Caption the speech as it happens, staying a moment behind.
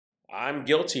I'm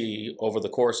guilty over the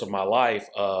course of my life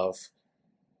of,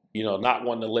 not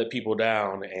wanting to let people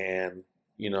down and,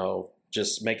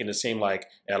 just making it seem like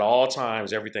at all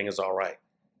times everything is all right.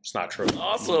 It's not true.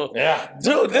 Also, Yeah.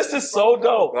 dude, this is so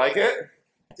dope. Like it?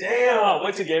 Damn.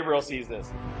 Wait till Gabriel sees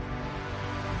this.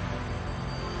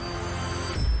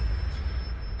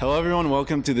 Hello, everyone.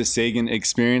 Welcome to the Sagan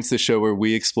Experience, the show where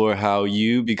we explore how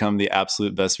you become the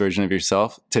absolute best version of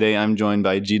yourself. Today, I'm joined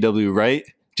by GW Wright.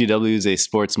 GW is a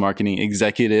sports marketing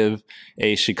executive,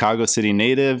 a Chicago City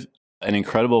native, an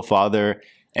incredible father,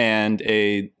 and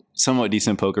a somewhat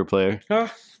decent poker player.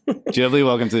 GW,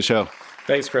 welcome to the show.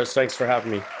 Thanks, Chris. Thanks for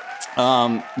having me.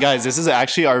 Guys, this is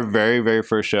actually our very, very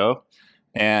first show.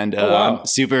 And wow. I'm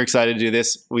super excited to do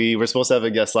this. We were supposed to have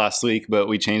a guest last week, but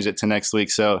we changed it to next week.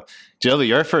 So, GW,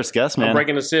 you're our first guest, man. I'm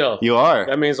breaking the seal. You are.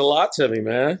 That means a lot to me,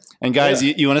 man. And guys,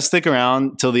 you want to stick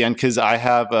around till the end because I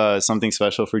have something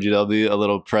special for GW, a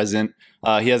little present.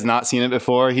 He has not seen it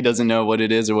before. He doesn't know what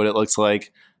it is or what it looks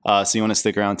like. So you want to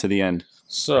stick around to the end.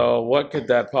 So what could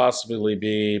that possibly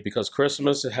be? Because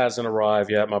Christmas hasn't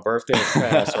arrived yet. My birthday is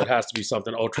past, so it has to be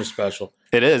something ultra special.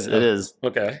 It is. It is.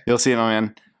 Okay. You'll see it, my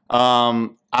man.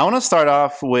 I want to start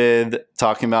off with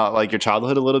talking about like your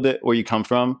childhood a little bit, where you come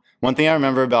from. One thing I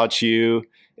remember about you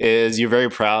is you're very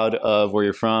proud of where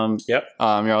you're from. Yep.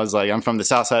 You're always like, I'm from the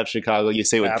south side of Chicago. You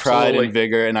say it with Absolutely. pride and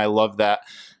vigor, and I love that.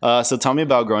 So tell me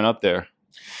about growing up there.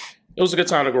 It was a good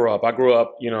time to grow up. I grew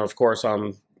up, of course, I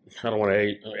don't want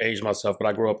to age myself, but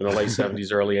I grew up in the late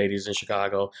 70s, early 80s in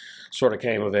Chicago, sort of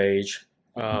came of age.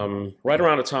 Right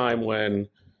around the time when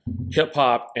hip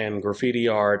hop and graffiti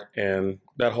art and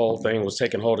that whole thing was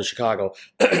taking hold of Chicago.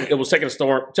 It was taking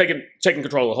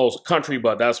control of the whole country,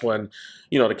 but that's when,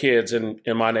 the kids in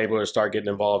my neighborhood started getting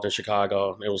involved in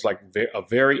Chicago. It was like a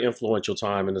very influential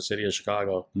time in the city of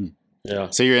Chicago.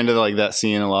 Yeah. So you're into like that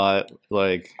scene a lot,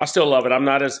 like I still love it. I'm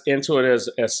not as into it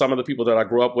as some of the people that I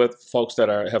grew up with, folks that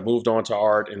have moved on to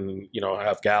art and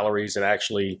have galleries and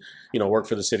actually work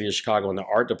for the city of Chicago in the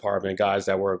art department. Guys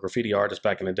that were graffiti artists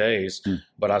back in the days,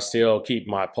 but I still keep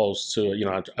my posts to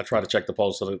I try to check the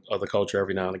pulse of the culture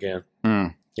every now and again.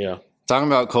 Yeah. Talking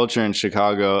about culture in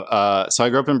Chicago. So I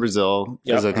grew up in Brazil,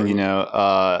 as I think in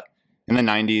the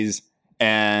 90s.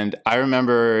 And I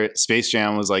remember Space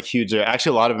Jam was like huge there.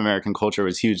 Actually, a lot of American culture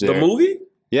was huge there. The movie?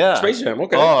 Yeah. Space Jam,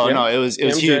 okay. Oh, yeah. no, it was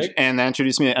MJ. huge. And that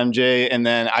introduced me to MJ. And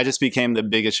then I just became the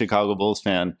biggest Chicago Bulls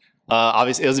fan.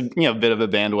 Obviously, it was a bit of a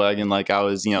bandwagon. Like I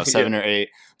was, 7 or 8.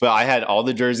 But I had all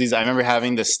the jerseys. I remember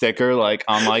having the sticker like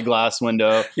on my glass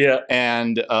window. Yeah.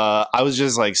 And I was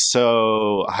just like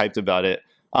so hyped about it.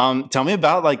 Tell me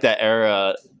about like that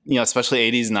era,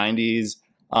 especially 80s, 90s.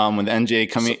 With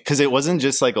NJ coming, because it wasn't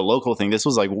just like a local thing. This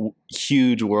was like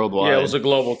huge worldwide. Yeah, it was a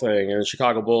global thing. And the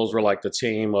Chicago Bulls were like the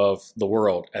team of the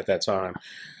world at that time.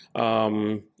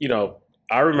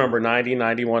 I remember 90,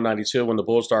 91, 92 when the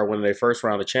Bulls started winning their first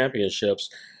round of championships.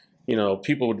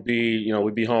 People would be,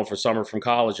 we'd be home for summer from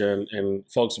college and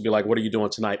folks would be like, what are you doing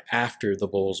tonight after the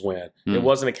Bulls win? It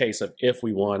wasn't a case of if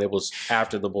we won, it was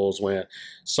after the Bulls win.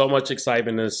 So much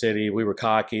excitement in the city. We were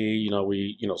cocky,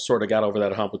 we, sort of got over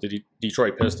that hump with the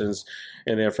Detroit Pistons.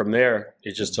 And then from there,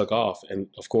 it just took off. And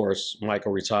of course,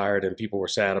 Michael retired and people were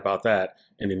sad about that.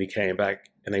 And then he came back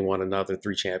and they won another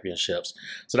 3 championships.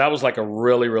 So that was like a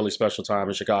really, really special time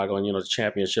in Chicago. And, the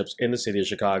championships in the city of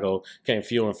Chicago came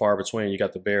few and far between. You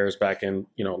got the Bears back in,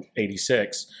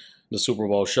 86, the Super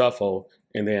Bowl shuffle.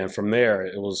 And then from there,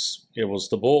 it was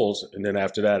the Bulls. And then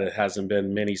after that, it hasn't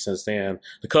been many since then.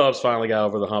 The Cubs finally got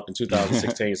over the hump in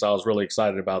 2016. So I was really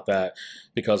excited about that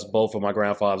because both of my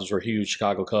grandfathers were huge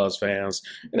Chicago Cubs fans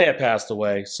and they had passed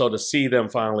away. So to see them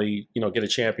finally, get a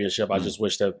championship, I just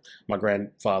wish that my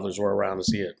grandfathers were around to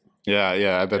see it.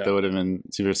 Yeah. I bet that would have been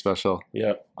super special.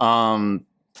 Yeah. I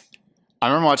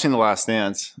remember watching The Last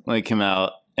Dance when it came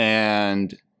out,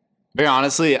 and very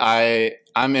honestly,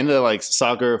 I'm into like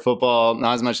soccer, football,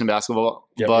 not as much in basketball,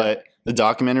 but the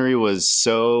documentary was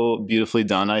so beautifully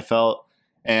done, I felt.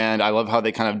 And I love how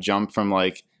they kind of jump from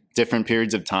like different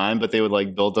periods of time, but they would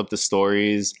like build up the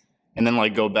stories and then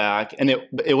like go back. And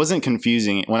it wasn't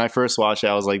confusing. When I first watched it,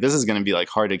 I was like, this is going to be like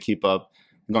hard to keep up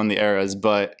going the eras,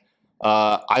 but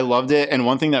I loved it. And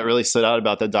one thing that really stood out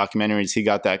about that documentary is he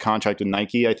got that contract with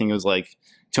Nike. I think it was like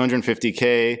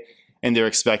 $250K. And they're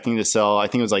expecting to sell, I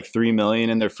think it was like 3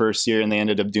 million in their first year, and they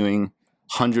ended up doing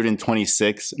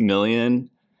 126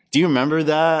 million. Do you remember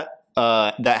that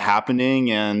happening?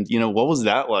 And what was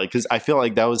that like? Because I feel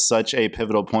like that was such a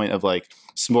pivotal point of like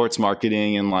sports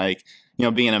marketing and like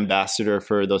being an ambassador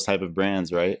for those type of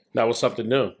brands, right? That was something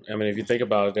new. I mean, if you think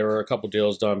about it, there were a couple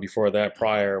deals done before that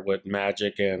prior with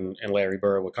Magic and Larry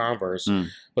Bird with Converse.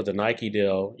 But the Nike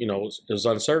deal, it was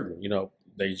uncertain.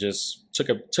 They just took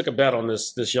a bet on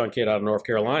this young kid out of North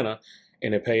Carolina,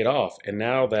 and it paid off. And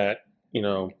now that,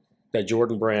 that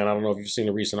Jordan brand, I don't know if you've seen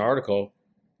a recent article,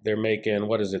 they're making,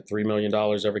 what is it, $3 million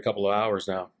every couple of hours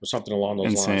now, or something along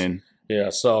those lines. Yeah,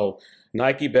 so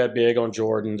Nike bet big on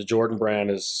Jordan. The Jordan brand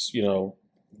is,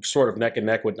 sort of neck and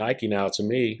neck with Nike now to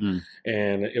me,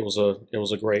 and it was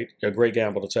a great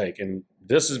gamble to take. And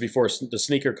this is before the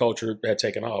sneaker culture had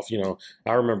taken off.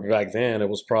 I remember back then it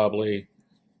was probably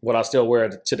what I still wear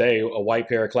today, a white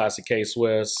pair of classic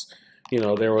K-Swiss.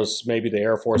 There was maybe the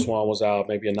Air Force One was out,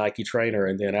 maybe a Nike trainer,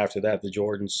 and then after that, the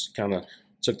Jordans kind of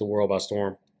took the world by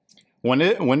storm. When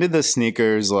did the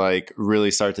sneakers like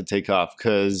really start to take off?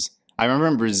 Because I remember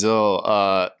in Brazil,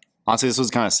 honestly, this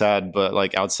was kind of sad, but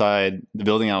like outside the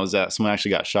building I was at, someone actually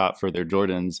got shot for their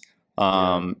Jordans.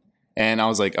 And I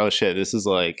was like, oh shit, this is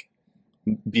like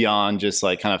beyond just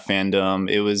like kind of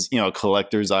fandom. It was, a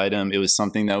collector's item. It was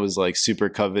something that was like super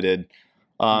coveted.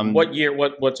 What year,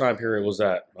 what time period was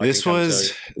that? This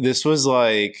was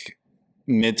like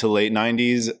mid to late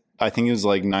 90s. I think it was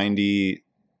like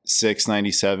 96,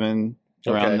 97.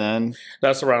 Around then.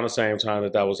 That's around the same time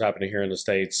that was happening here in the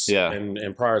States. Yeah.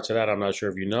 And prior to that, I'm not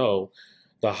sure if you know,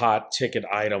 the hot ticket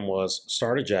item was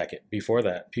starter jacket. Before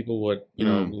that, people would,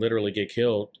 literally get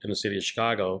killed in the city of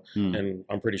Chicago. And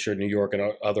I'm pretty sure New York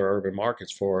and other urban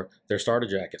markets for their starter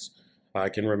jackets. I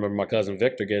can remember my cousin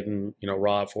Victor getting,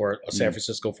 robbed for a San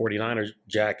Francisco 49ers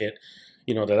jacket,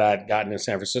 that I'd gotten in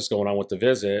San Francisco when I went to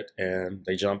visit. And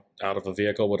they jumped out of a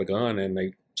vehicle with a gun and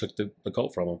they took the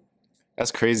coat from him.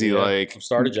 That's crazy. Yeah, like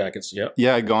starter jackets. Yep.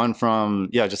 Yeah. Gone from,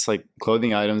 just like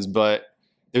clothing items, but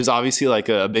there's obviously like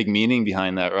a big meaning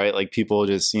behind that, right? Like people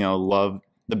just, love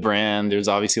the brand. There's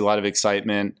obviously a lot of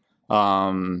excitement.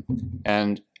 And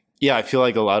I feel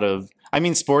like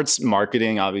sports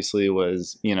marketing obviously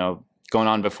was, going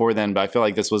on before then, but I feel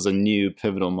like this was a new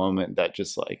pivotal moment that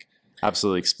just like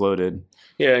absolutely exploded.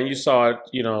 Yeah. And you saw it,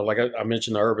 like I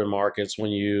mentioned, the urban markets, when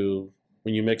you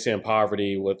mix in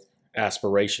poverty with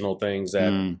aspirational things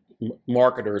that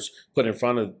marketers put in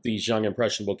front of these young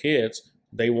impressionable kids,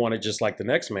 they want it just like the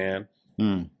next man,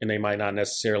 and they might not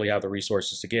necessarily have the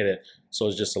resources to get it. So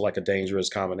it's just like a dangerous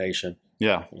combination.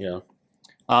 Yeah.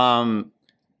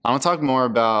 I want to talk more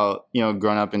about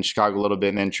growing up in Chicago a little bit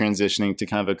and then transitioning to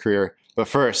kind of a career. But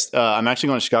first, I'm actually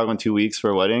going to Chicago in 2 weeks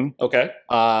for a wedding. Okay.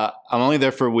 I'm only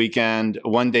there for a weekend.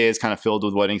 One day is kind of filled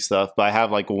with wedding stuff, but I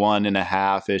have like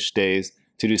 1.5-ish days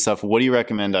to do stuff. What do you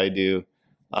recommend I do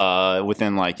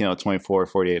within 24 or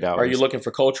 48 hours? Are you looking for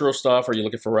cultural stuff? Are you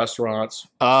looking for restaurants?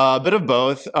 A bit of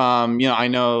both. I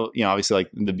know, obviously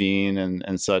like the Bean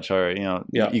and such are,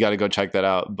 you got to go check that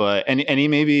out. But any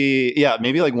maybe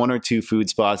like 1 or 2 food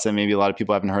spots that maybe a lot of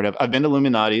people haven't heard of. I've been to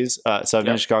Illuminati's, so I've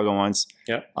been to Chicago once.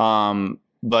 Yeah.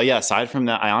 But aside from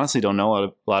that, I honestly don't know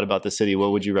a lot about the city.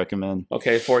 What would you recommend?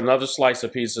 Okay, for another slice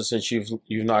of pizza, since you've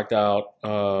knocked out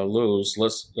Lou's,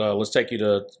 let's take you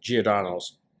to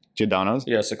Giordano's. Giordano's?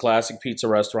 Yeah, it's a classic pizza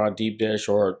restaurant, deep dish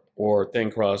or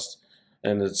thin crust,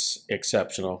 and it's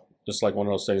exceptional. It's like one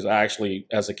of those things. I actually,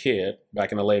 as a kid,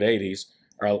 back in the late 80s,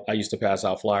 I used to pass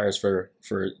out flyers for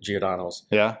Giordano's.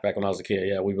 Yeah. Back when I was a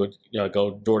kid, we would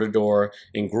go door to door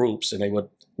in groups, and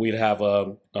we'd have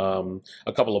a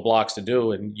couple of blocks to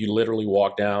do, and you literally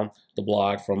walk down the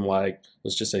block from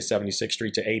let's just say 76th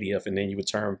Street to 80th, and then you would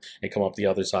turn and come up the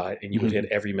other side, and you would hit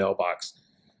every mailbox.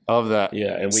 Of that.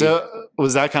 Yeah. And so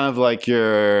was that kind of like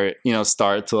your,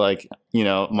 start to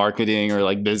marketing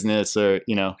or business or,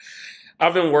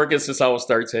 I've been working since I was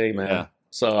 13, man. Yeah.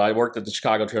 So I worked at the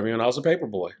Chicago Tribune. I was a paper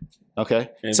boy. Okay.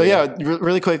 And so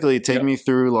really quickly, take me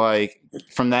through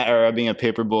from that era, being a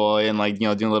paper boy and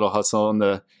doing a little hustle in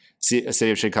the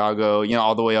city of Chicago,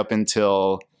 all the way up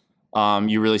until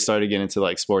you really started getting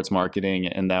into sports marketing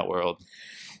and that world.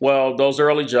 Well, those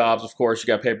early jobs, of course, you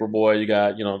got Paperboy, you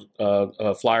got,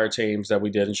 flyer teams that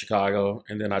we did in Chicago.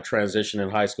 And then I transitioned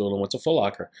in high school and went to Foot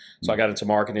Locker. So I got into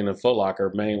marketing in Foot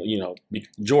Locker, mainly,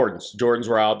 Jordans. Jordans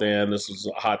were out then. This was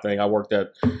a hot thing. I worked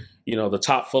at, the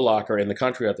top Foot Locker in the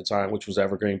country at the time, which was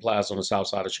Evergreen Plaza on the south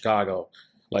side of Chicago.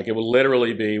 It would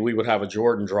literally be, we would have a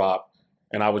Jordan drop,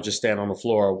 and I would just stand on the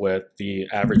floor with the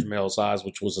average male size,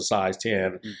 which was a size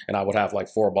 10. And I would have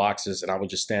 4 boxes, and I would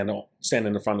just stand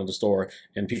in the front of the store,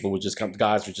 and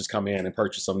guys would just come in and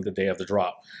purchase them the day of the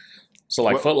drop.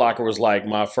 So Foot Locker was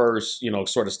my first,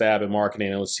 sort of stab at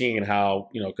marketing, and was seeing how,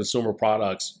 consumer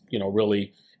products,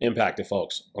 really impacted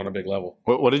folks on a big level.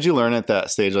 What did you learn at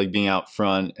that stage, like being out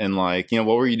front and like, what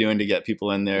were you doing to get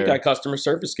people in there? You got customer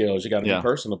service skills. You got to be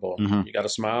personable. Mm-hmm. You got to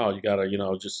smile. You got to,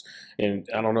 and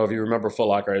I don't know if you remember Foot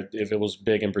Locker, if it was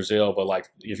big in Brazil, but like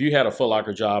if you had a Foot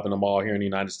Locker job in the mall here in the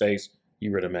United States,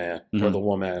 you were the man or the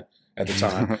woman at the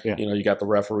time. You got the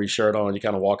referee shirt on, you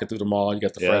kind of walking through the mall, you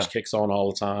got the fresh kicks on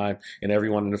all the time, and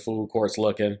everyone in the food court's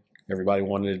looking. Everybody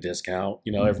wanted a discount.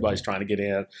 Everybody's trying to get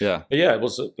in. Yeah. But yeah, it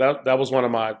was that was one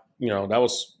of my, that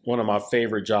was one of my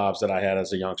favorite jobs that I had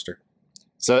as a youngster.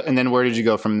 So, and then where did you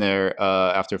go from there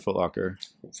after Foot Locker?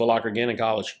 Foot Locker again in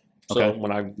college. So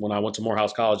when I went to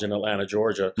Morehouse College in Atlanta,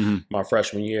 Georgia, my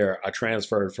freshman year, I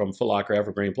transferred from Foot Locker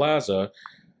Evergreen Plaza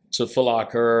to Foot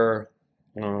Locker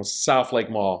South Lake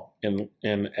Mall in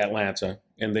Atlanta.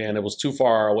 And then it was too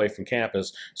far away from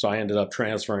campus, so I ended up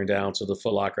transferring down to the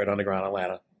Foot Locker at Underground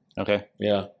Atlanta. Okay.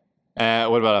 Yeah.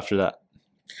 What about after that?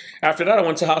 After that, I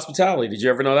went to hospitality. Did you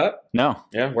ever know that? No.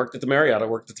 Yeah, worked at the Marriott. I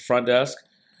worked at the front desk.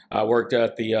 I worked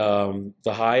at the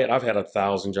Hyatt. I've had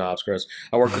 1,000 jobs, Chris.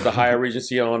 I worked at the Hyatt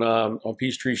Regency on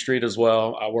Peachtree Street as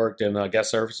well. I worked in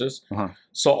guest services.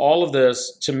 So all of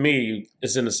this, to me,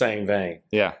 is in the same vein.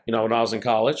 Yeah. When I was in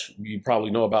college, you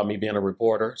probably know about me being a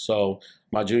reporter. So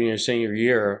my junior and senior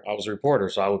year, I was a reporter.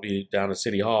 So I would be down at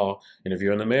City Hall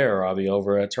interviewing the mayor. I'll be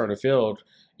over at Turner Field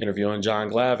interviewing John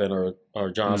Glavin or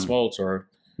John Smoltz or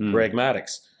Greg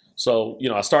Maddox. So,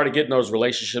 I started getting those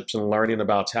relationships and learning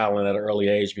about talent at an early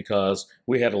age because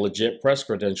we had a legit press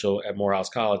credential at Morehouse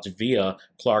College via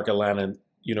Clark Atlanta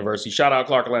University. Shout out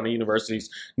Clark Atlanta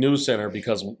University's News Center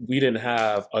because we didn't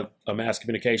have a mass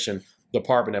communication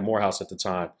department at Morehouse at the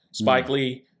time. Spike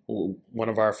Lee, one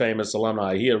of our famous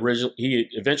alumni, he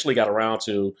eventually got around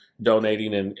to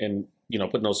donating and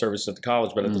putting those services at the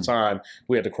college. But at the time,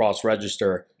 we had to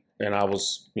cross-register, and I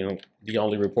was, the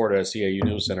only reporter at CAU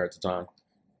News Center at the time.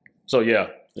 So, yeah,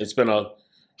 it's been a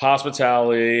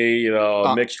hospitality,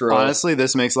 a mixture of... Honestly,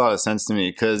 this makes a lot of sense to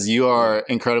me because you are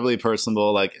incredibly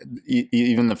personable. Like,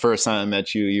 even the first time I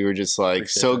met you, you were just, like,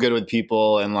 so good with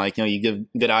people and, like, you give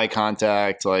good eye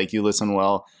contact, like, you listen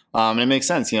well. And it makes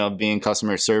sense, being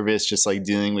customer service, just, like,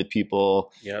 dealing with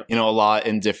people, a lot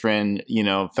in different,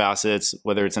 facets,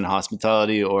 whether it's in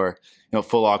hospitality or,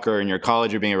 Foot Locker in your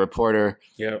college or being a reporter.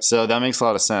 Yeah. So that makes a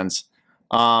lot of sense.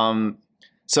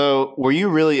 So were you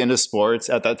really into sports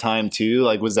at that time too?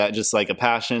 Like, was that just like a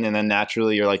passion and then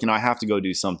naturally you're like, I have to go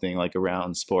do something like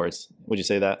around sports? Would you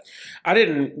say that? I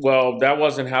didn't. Well, that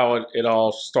wasn't how it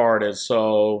all started.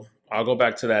 So I'll go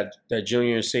back to that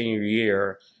junior and senior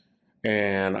year.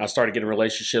 And I started getting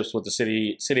relationships with the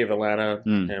city of Atlanta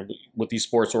and with these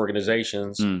sports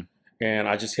organizations. And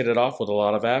I just hit it off with a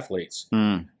lot of athletes.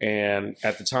 And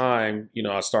at the time,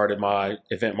 I started my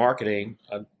event marketing.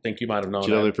 I think you might have known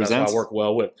that. That's why I work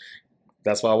well with.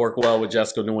 That's why I work well with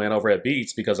Jessica Nguyen over at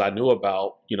Beats because I knew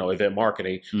about event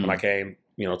marketing when I came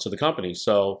to the company.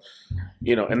 So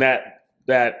and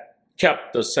that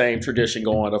kept the same tradition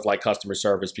going of like customer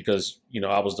service because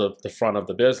I was the front of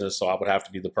the business, so I would have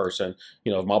to be the person.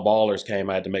 If my ballers came,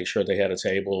 I had to make sure they had a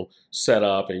table set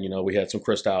up, and we had some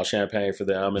Cristal champagne for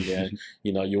them, and then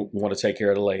you want to take care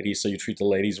of the ladies, so you treat the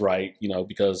ladies right,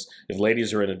 because if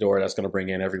ladies are in the door, that's going to bring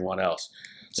in everyone else.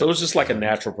 So it was just like a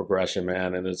natural progression,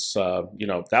 man. And it's,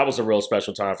 that was a real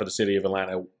special time for the city of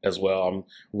Atlanta as well. I'm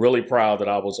really proud that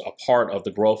I was a part of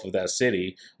the growth of that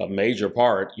city, a major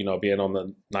part, being on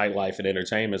the nightlife and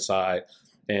entertainment side.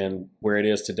 And where it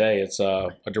is today, it's a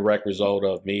direct result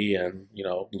of me and,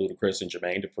 Ludacris and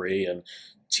Jermaine Dupri and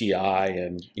T.I.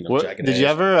 and, Jack and Did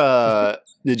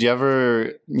you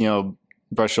ever,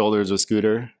 brush shoulders with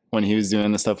Scooter when he was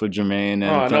doing the stuff with Jermaine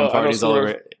and throwing parties all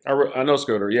over? I know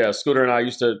Scooter. Yeah, Scooter and I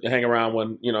used to hang around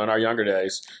when in our younger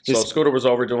days. So Scooter was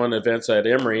over doing events at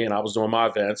Emory, and I was doing my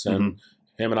events. And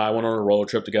him and I went on a road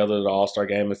trip together to the All-Star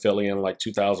Game in Philly in like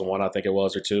 2001, I think it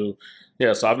was, or two.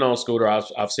 Yeah, so I've known Scooter.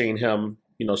 I've seen him.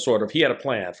 Sort of. He had a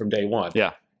plan from day one.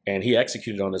 Yeah. And he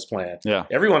executed on his plan. Yeah.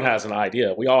 Everyone has an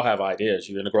idea. We all have ideas.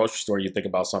 You're in the grocery store, you think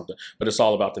about something, but it's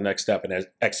all about the next step and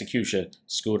execution.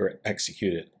 Scooter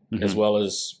executed as well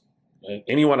as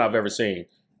anyone I've ever seen.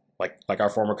 Like our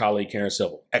former colleague Karen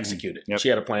Civil executed. She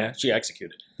had a plan. She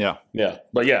executed. Yeah.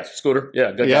 But yeah, Scooter.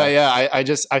 Yeah, good guy. Yeah.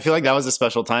 I feel like that was a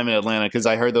special time in Atlanta because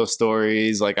I heard those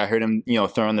stories. Like I heard him,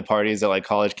 throwing the parties at like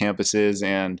college campuses,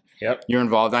 and you're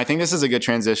involved. And I think this is a good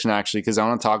transition actually because I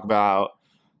want to talk about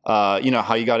how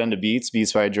you got into Beats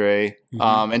by Dre,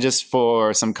 and just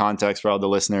for some context for all the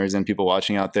listeners and people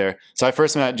watching out there. So I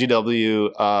first met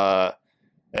GW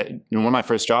one of my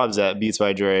first jobs at Beats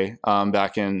by Dre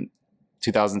back in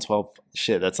 2012.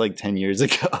 Shit, that's like 10 years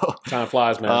ago. Time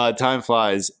flies, man. Time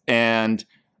flies. And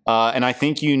And I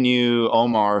think you knew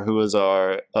Omar, who was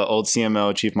our old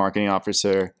CMO, Chief Marketing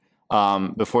Officer,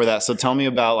 before that. So tell me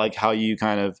about like how you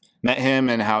kind of met him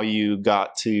and how you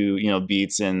got to,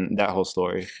 Beats and that whole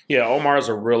story. Yeah, Omar is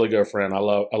a really good friend. I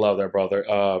love that brother.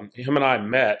 Him and I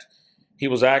met. He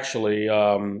was actually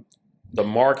the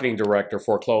marketing director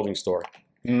for a clothing store.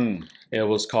 It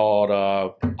was called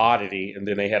Oddity, and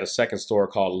then they had a second store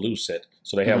called Lucid.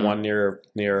 So they had one near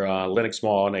Lenox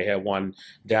Mall, and they had one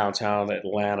downtown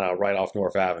Atlanta, right off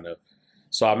North Avenue.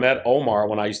 So I met Omar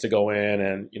when I used to go in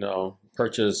and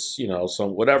purchase some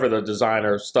whatever the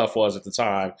designer stuff was at the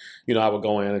time. I would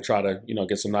go in and try to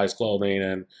get some nice clothing,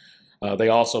 and they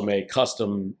also made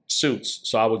custom suits.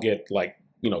 So I would get like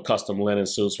custom linen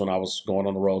suits when I was going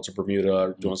on the road to Bermuda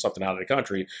or doing something out of the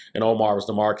country. And Omar was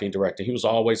the marketing director. He was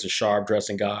always a sharp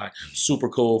dressing guy, super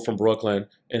cool from Brooklyn.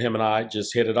 And him and I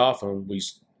just hit it off, and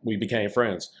we became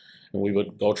friends. And we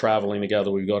would go traveling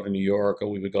together. We would go to New York, or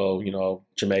we would go,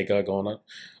 Jamaica, go on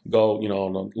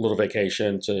a little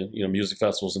vacation to, music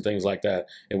festivals and things like that.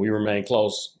 And we remained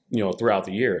close, throughout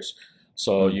the years.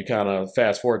 So you kind of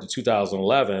fast forward to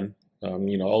 2011,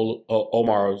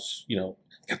 Omar was,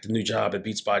 got the new job at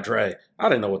Beats by Dre. I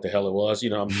didn't know what the hell it was.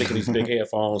 I'm thinking these big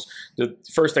headphones. The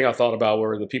first thing I thought about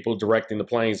were the people directing the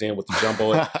planes in with the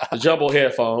jumbo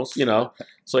headphones,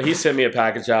 So he sent me a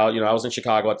package out. I was in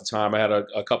Chicago at the time. I had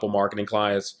a couple marketing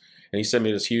clients, and he sent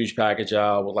me this huge package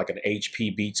out with like an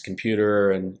HP Beats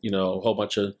computer and, a whole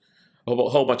bunch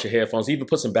of headphones. He even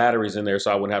put some batteries in there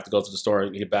so I wouldn't have to go to the store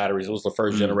and get batteries. It was the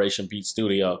first generation Beats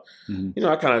Studio.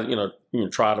 I kind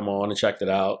of, tried them on and checked it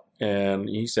out. And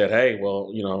he said, hey,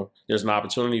 well, there's an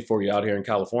opportunity for you out here in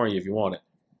California if you want it.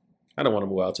 I don't want to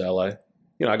move out to LA.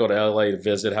 I go to LA to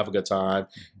visit, have a good time,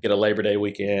 get a Labor Day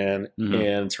weekend,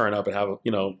 and turn up and have,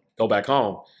 go back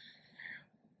home.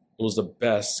 It was the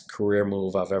best career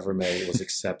move I've ever made, was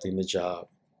accepting the job.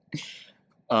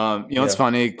 It's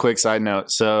funny, quick side note.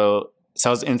 So I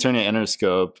was interning at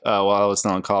Interscope while I was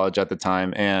still in college at the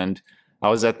time. And I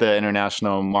was at the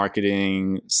international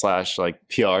marketing / like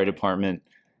PR department.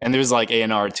 And there's like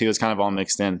A&R too. It's kind of all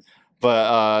mixed in.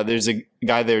 But there's a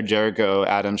guy there, Jericho,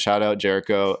 Adam, shout out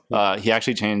Jericho. He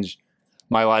actually changed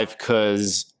my life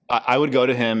because I would go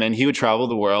to him and he would travel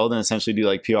the world and essentially do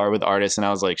like PR with artists. And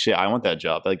I was like, shit, I want that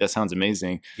job. Like, that sounds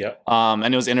amazing. Yep.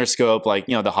 And it was Interscope, like,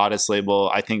 the hottest label,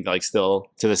 I think, like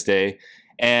still to this day.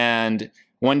 And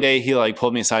one day he like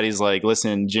pulled me aside. He's like,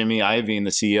 listen, Jimmy Iovine, the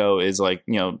CEO, is like,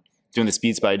 doing this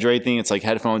Beats by Dre thing. It's like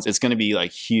headphones. It's going to be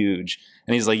like huge.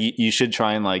 And he's like, you should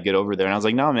try and like get over there. And I was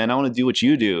like, no, man, I want to do what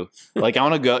you do. Like, I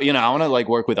want to go, I want to like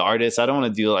work with artists. I don't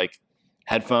want to do like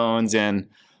headphones. And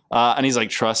he's like,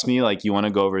 trust me, like, you want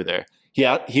to go over there.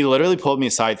 He literally pulled me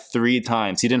aside 3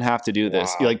 times. He didn't have to do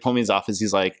this. Wow. He like pulled me in his office.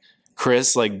 He's like,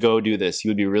 Chris, like, go do this. You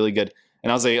would be really good.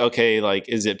 And I was like, okay, like,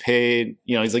 is it paid?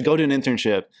 He's like, go do an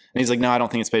internship. And he's like, no, I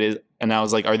don't think it's paid. And I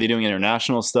was like, are they doing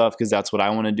international stuff? Because that's what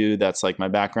I want to do. That's like my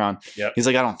background. Yep. He's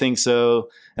like, I don't think so.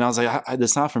 And I was like,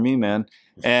 that's not for me, man.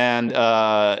 And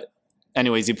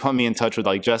anyways, he put me in touch with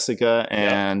like Jessica,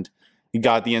 and he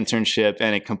got the internship,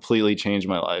 and it completely changed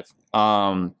my life.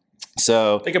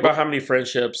 So think about how many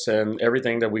friendships and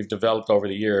everything that we've developed over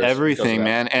the years. Everything,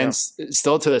 man. And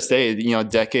still to this day, a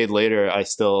decade later, I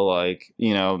still like,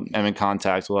 am in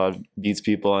contact with a lot of Beats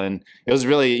people, and it was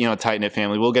really, a tight knit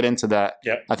family. We'll get into that.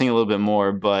 Yep. I think a little bit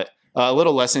more, but a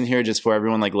little lesson here just for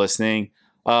everyone like listening.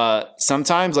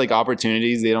 Sometimes like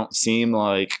opportunities, they don't seem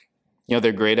like,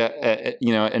 they're great at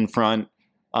in front,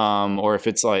 or if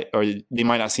it's like, or they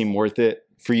might not seem worth it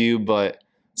for you, but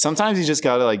sometimes you just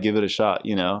got to like give it a shot,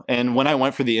 And when I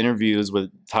went for the interviews with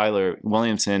Tyler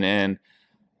Williamson, and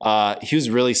he was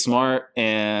really smart,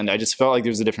 and I just felt like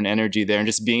there was a different energy there. And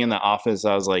just being in the office,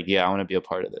 I was like, yeah, I want to be a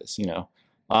part of this,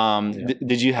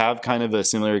 Did you have kind of a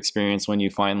similar experience when you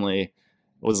finally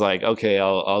was like, okay,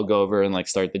 I'll go over and like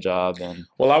start the job? And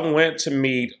well, I went to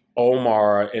meet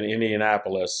Omar in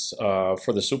Indianapolis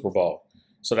for the Super Bowl.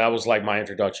 So that was like my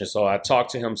introduction. So I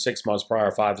talked to him 6 months prior,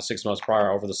 5 to 6 months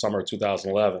prior, over the summer of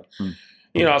 2011.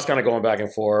 I was kind of going back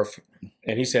and forth.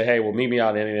 And he said, hey, well, meet me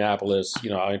out in Indianapolis.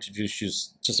 I'll introduce you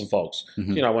to some folks.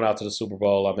 I went out to the Super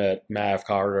Bowl. I met Mav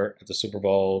Carter at the Super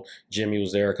Bowl. Jimmy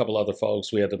was there, a couple other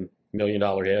folks. We had the $1 million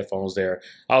headphones there.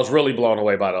 I was really blown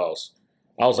away by those.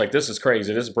 I was like, this is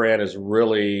crazy. This brand is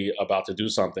really about to do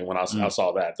something when I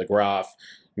saw that, the Graph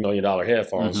 $1 million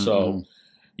headphones. So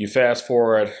you fast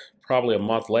forward probably a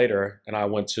month later, and I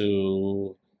went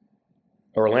to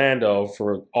Orlando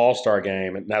for All-Star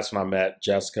game, and that's when I met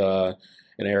Jessica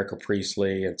and Erica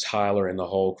Priestley and Tyler and the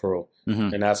whole crew.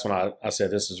 And that's when I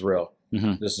said, this is real.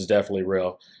 This is definitely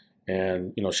real.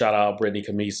 And, shout out Brittany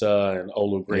Camisa and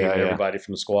Olu Green and everybody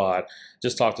from the squad.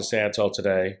 Just talked to Santo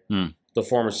today. The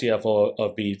former CFO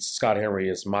of Beats, Scott Henry,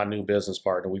 is my new business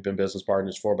partner. We've been business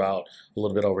partners for about a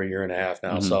little bit over a year and a half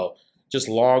now. So just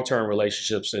long-term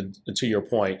relationships. And to your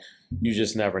point, you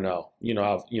just never know.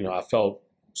 I felt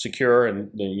secure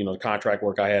in the contract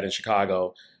work I had in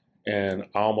Chicago, and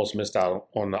I almost missed out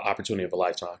on the opportunity of a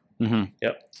lifetime.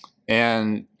 Yep.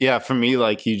 And yeah, for me,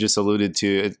 like you just alluded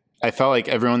to, I felt like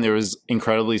everyone there was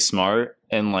incredibly smart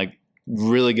and like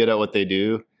really good at what they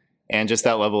do. And just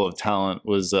that level of talent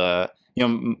was,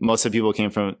 most of the people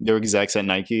they were execs at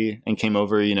Nike and came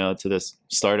over, to this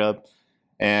startup.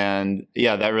 And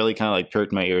yeah, that really kind of like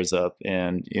perked my ears up.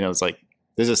 And, it's like,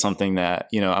 this is something that,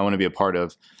 I want to be a part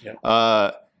of.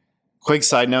 Yeah. Quick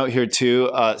side note here too.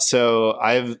 So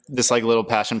I have this like little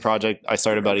passion project I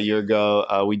started about a year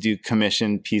ago. We do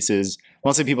commission pieces,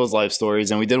 mostly people's life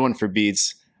stories. And we did one for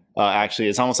Beats. Actually,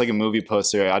 it's almost like a movie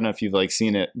poster. I don't know if you've like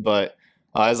seen it, but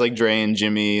it's like Dre and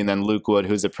Jimmy and then Luke Wood,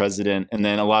 who's the president. And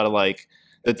then a lot of like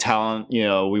the talent,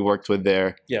 we worked with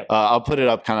there. Yeah. I'll put it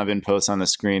up kind of in post on the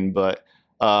screen, but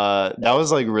that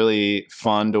was like really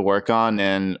fun to work on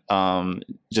and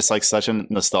just like such a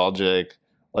nostalgic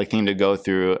like thing to go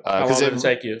through. How long did it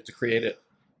take you to create it?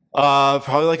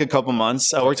 Probably like a couple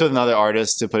months. I worked with another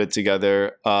artist to put it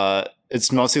together.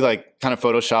 It's mostly like kind of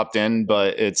photoshopped in,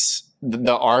 but it's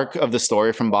the arc of the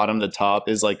story from bottom to top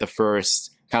is like the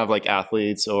first kind of like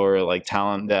athletes or like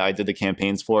talent that I did the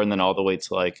campaigns for, and then all the way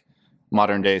to like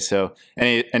modern day. So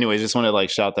anyways, just want to like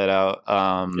shout that out.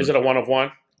 Is it a one of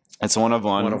one? It's a one of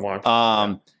one. One of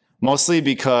one. Mostly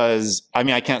because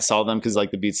I can't sell them because like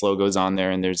the Beats logo's on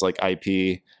there and there's like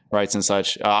IP rights and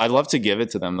such. I'd love to give it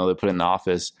to them though. They put it in the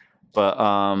office. But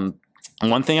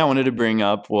one thing I wanted to bring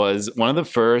up was one of the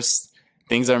first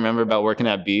things I remember about working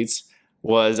at Beats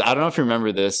was, I don't know if you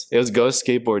remember this, it was Ghost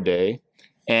Skateboard Day.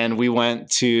 And we went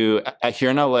to,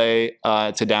 here in LA,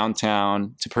 to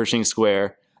downtown, to Pershing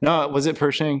Square. No, was it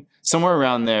Pershing? Somewhere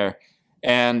around there.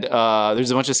 And there's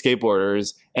a bunch of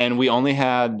skateboarders. And we only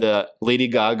had the Lady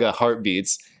Gaga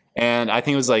Heartbeats. And I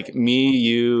think it was like me,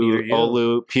 you,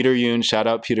 Olu, Peter Yoon. Shout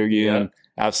out Peter Yoon. Yeah.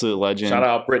 Absolute legend. Shout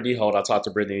out Brittany Holt. I talked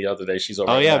to Brittany the other day. She's over.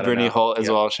 Oh yeah, Brittany Holt as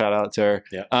well. Shout out to her.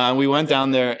 Yeah. We went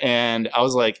down there and I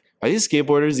was like, are these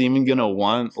skateboarders even gonna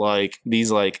want like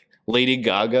these like Lady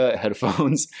Gaga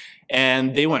headphones?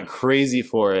 And they went crazy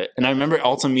for it. And I remember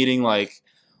also meeting like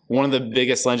one of the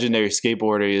biggest legendary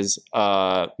skateboarders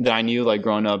that I knew like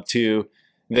growing up too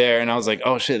there. And I was like,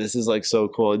 oh shit, this is like so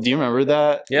cool. Do you remember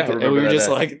that? Yeah, I remember and we were that just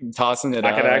day. Like tossing it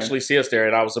out. I could actually see us there.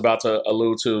 And I was about to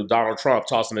allude to Donald Trump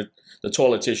tossing the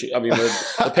toilet tissue. I mean,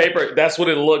 the paper, that's what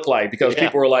it looked like because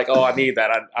people were like, oh, I need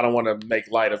that. I don't want to make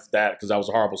light of that because that was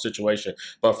a horrible situation.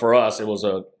 But for us, it was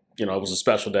a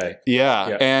special day.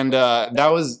 Yeah. And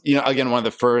that was, again, one of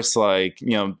the first like,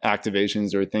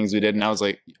 activations or things we did. And I was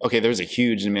like, okay, there's a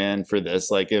huge demand for this.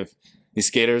 Like if these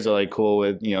skaters are like cool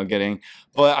with, getting,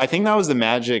 but I think that was a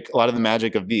lot of the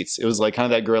magic of Beats. It was like kind of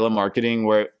that guerrilla marketing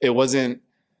where it wasn't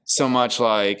so much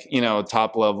like,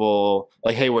 top level,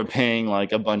 like, hey, we're paying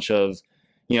like a bunch of,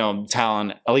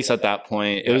 talent, at least at that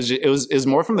point. It was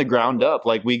more from the ground up.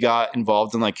 Like we got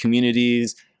involved in like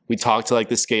communities. We talked to like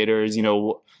the skaters,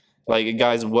 like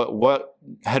guys, what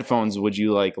headphones would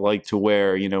you like to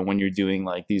wear, when you're doing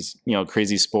like these,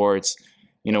 crazy sports,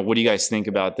 what do you guys think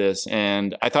about this?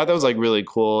 And I thought that was like really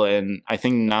cool. And I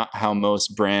think not how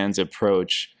most brands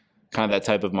approach kind of that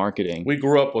type of marketing. We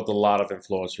grew up with a lot of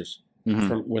influencers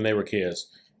from when they were kids.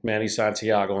 Manny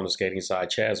Santiago on the skating side,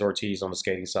 Chaz Ortiz on the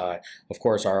skating side. Of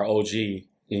course, our OG,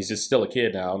 he's just still a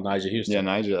kid now, Nigel Houston. Yeah,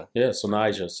 Nigel. Yeah, so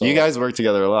Nigel. So, you guys work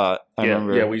together a lot. I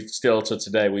remember. Yeah, we still, to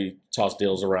today, we toss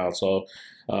deals around. So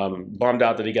bummed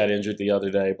out that he got injured the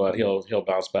other day, but he'll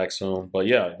bounce back soon. But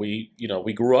yeah, we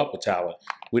grew up with talent.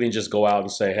 We didn't just go out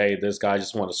and say, hey, this guy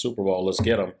just won a Super Bowl, let's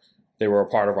get him. They were a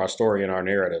part of our story and our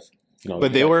narrative.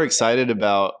 But they were excited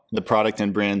about the product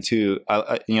and brand too.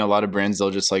 A lot of brands,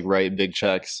 they'll just like write big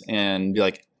checks and be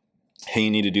like, hey, you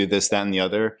need to do this, that, and the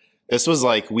other. This was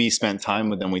like, we spent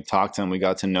time with them. We talked to them. We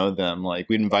got to know them. Like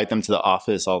we'd invite them to the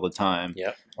office all the time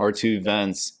or to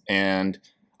events. And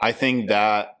I think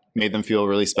that made them feel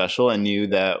really special and knew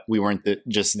that we weren't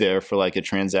just there for like a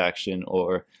transaction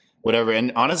or whatever.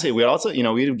 And honestly, we also,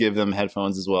 we'd give them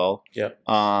headphones as well. Yeah.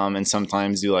 And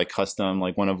sometimes do like custom,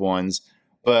 like one of ones.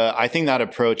 But I think that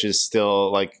approach is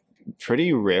still like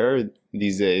pretty rare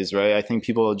these days, right? I think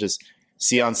people just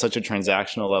see on such a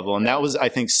transactional level. And that was, I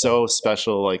think, so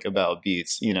special like about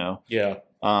Beats, Yeah.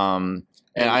 And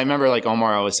I remember like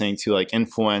Omar, I was saying too, like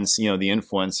influence, the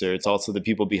influencer. It's also the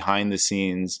people behind the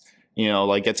scenes,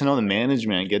 like get to know the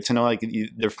management, get to know like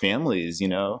their families,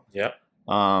 Yep.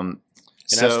 Um,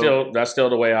 And that's still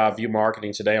the way I view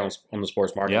marketing today on the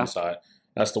sports marketing Yeah. side.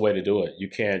 That's the way to do it. You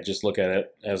can't just look at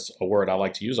it as a word I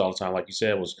like to use all the time. Like you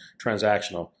said, was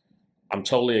transactional. I'm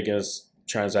totally against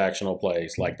transactional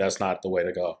plays. Like that's not the way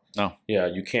to go. No. Yeah,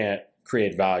 you can't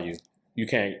create value. You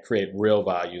can't create real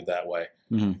value that way.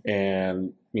 Mhm.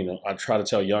 And, I try to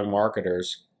tell young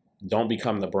marketers, don't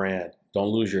become the brand. Don't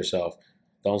lose yourself.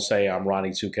 Don't say I'm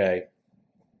Ronnie 2K.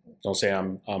 Don't say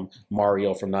I'm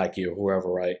Mario from Nike or whoever,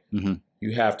 right? Mhm.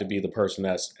 You have to be the person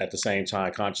that's at the same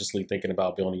time consciously thinking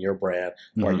about building your brand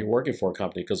while Mhm. you're working for a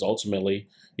company. Because ultimately,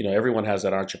 everyone has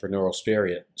that entrepreneurial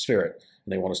spirit,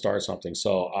 and they want to start something.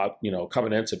 So,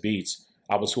 coming into Beats,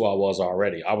 I was who I was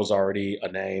already. I was already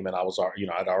a name, and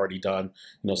I'd already done,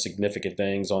 significant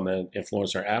things on the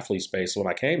influencer athlete space. So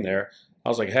when I came there, I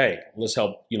was like, hey, let's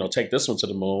help, take this one to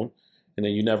the moon. And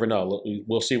then you never know.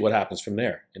 We'll see what happens from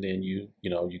there. And then you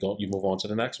move on to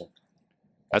the next one.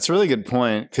 That's a really good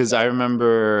point, because I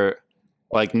remember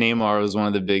like Neymar was one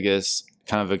of the biggest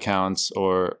kind of accounts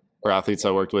or athletes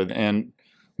I worked with, and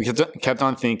we kept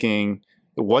on thinking,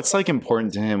 what's like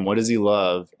important to him? What does he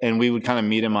love? And we would kind of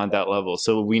meet him on that level.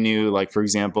 So we knew, like, for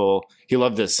example, he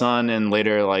loved his son, and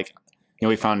later, like,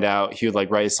 we found out he would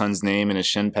like write his son's name in his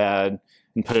shin pad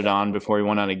and put it on before he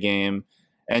went on a game.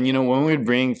 And when we would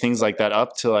bring things like that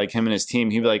up to like him and his team,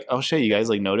 he'd be like, "Oh shit, you guys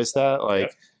like noticed that?" Like.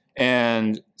 Yep.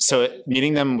 And so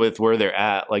meeting them with where they're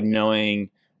at, like knowing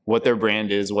what their brand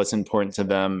is, what's important to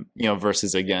them,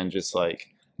 versus again, just like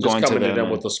going coming to them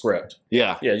with a script.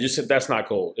 Yeah. Yeah. You said that's not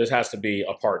cool. It has to be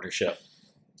a partnership.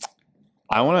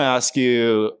 I want to ask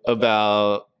you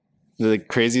about the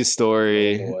crazy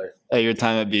story at your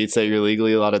time at Beats that you're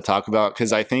legally allowed to talk about.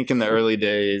 Cause I think in the early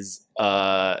days, it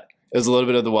was a little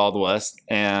bit of the Wild West,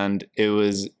 and it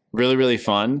was really, really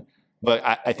fun. But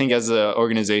I think as the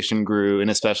organization grew,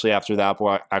 and especially after the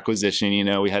Apple acquisition,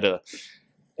 we had to,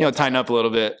 tighten up a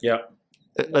little bit. Yeah.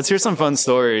 Let's hear some fun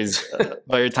stories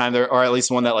about your time there, or at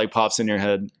least one that like pops in your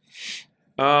head.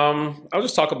 I'll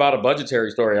just talk about a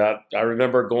budgetary story. I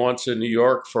remember going to New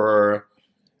York for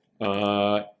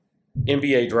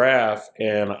NBA draft,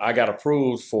 and I got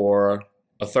approved for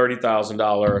a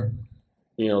 $30,000,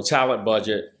 talent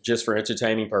budget just for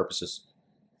entertaining purposes.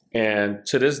 And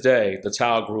to this day, the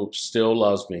Towel Group still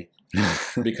loves me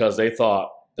because they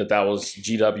thought that was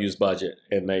GW's budget.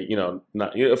 And they,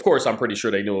 of course, I'm pretty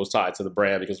sure they knew it was tied to the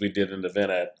brand because we did an event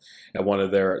at one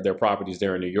of their properties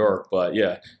there in New York. But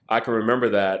yeah, I can remember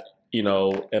that,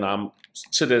 and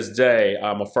to this day,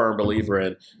 I'm a firm believer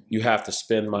in you have to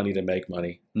spend money to make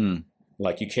money. Mm.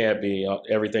 Like you can't be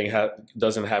everything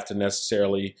doesn't have to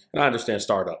necessarily. And I understand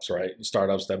startups, right?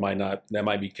 Startups that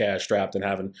might be cash strapped and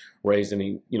haven't raised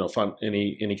any fund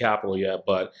any capital yet.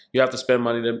 But you have to spend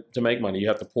money to make money. You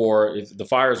have to if the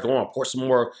fire is going, pour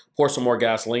some more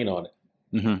gasoline on it.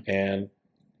 Mm-hmm. And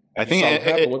I think it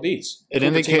happened with Beats. It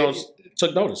indicates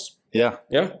took notice. Yeah,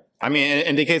 yeah. I mean, it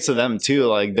indicates to them too.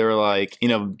 Like they were like,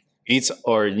 Beats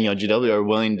or GW are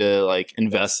willing to like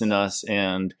invest in us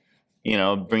and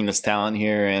bring this talent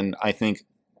here. And I think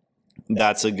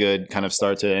that's a good kind of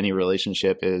start to any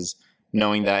relationship, is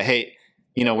knowing that, hey,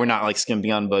 we're not like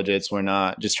skimping on budgets. We're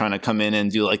not just trying to come in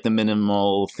and do like the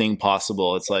minimal thing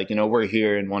possible. It's like, we're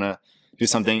here and want to do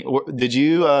something. Did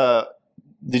you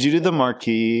do the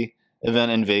marquee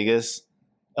event in Vegas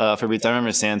for Beats? I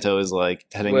remember Santo is like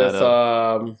heading with, that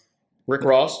up. Rick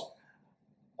Ross.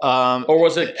 Or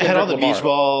was it had all the Lamar? beach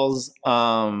balls?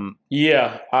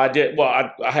 Yeah, I did.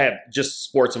 Well, I had just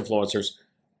sports influencers.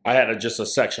 I had just a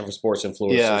section for sports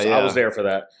influencers. Yeah. I was there for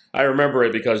that. I remember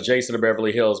it because Jason of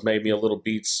Beverly Hills made me a little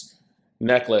Beats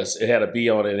necklace. It had a bee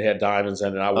on it. It had diamonds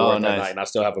in it. I wore it that night, and I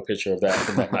still have a picture of that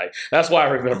from that night. That's why I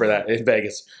remember that in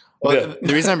Vegas. Well, Yeah.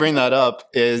 The reason I bring that up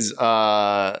is,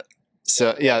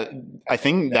 so yeah, I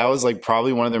think that was like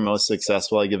probably one of their most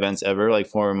successful like events ever, like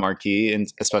for Marquee,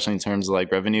 and especially in terms of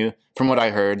like revenue, from what I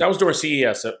heard. That was during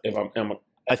CES.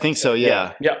 I think so.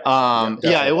 Yeah.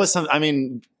 Yeah. It was some. I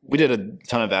mean, we did a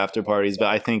ton of after parties, but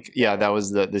I think that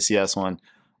was the CS one.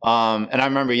 And I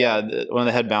remember, one of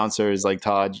the head bouncers, like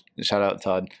Todd, shout out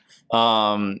Todd,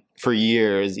 for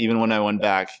years, even when I went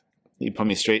back, he put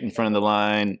me straight in front of the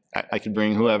line. I could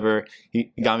bring whoever.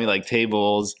 He got me like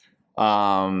tables.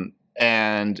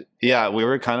 And we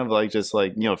were kind of like just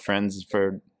like, friends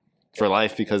for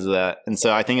life because of that. And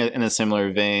so I think in a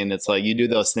similar vein, it's like you do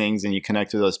those things and you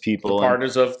connect with those people. The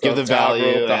partners of give the value,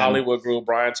 group, the Hollywood group,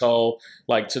 Brian Toll,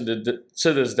 like to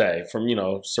this day, from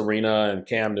Serena and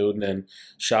Cam Newton, and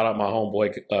shout out my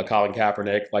homeboy Colin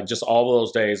Kaepernick, like just all of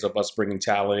those days of us bringing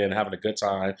talent in, having a good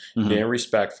time, Mm-hmm. being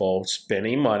respectful,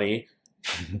 spending money.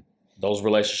 those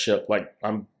relationships, like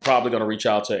I'm probably going to reach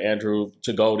out to Andrew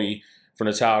Tagoti from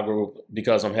the Tower Group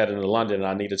because I'm heading to London and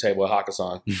I need a table at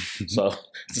Hakkasan. So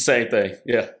it's the same thing.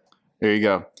 Yeah. There you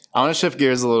go. I want to shift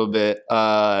gears a little bit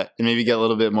and maybe get a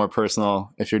little bit more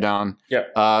personal if you're down.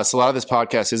 Yeah. So a lot of this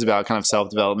podcast is about kind of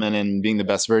self-development and being the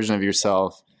best version of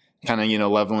yourself, kind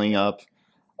of, leveling up.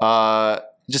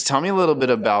 Just tell me a little bit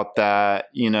about that,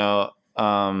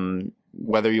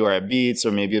 whether you were at Beats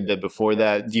or maybe a bit before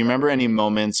that. Do you remember any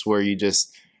moments where you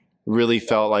just really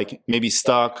felt like maybe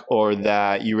stuck or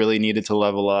that you really needed to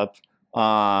level up?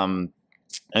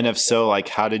 And if so, like,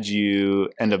 how did you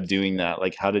end up doing that?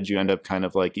 Like, how did you end up kind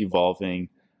of like evolving?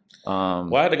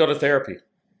 Well, I had to go to therapy.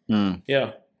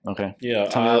 Yeah. Okay. Yeah.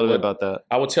 Tell me a little bit about that.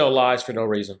 I would tell lies for no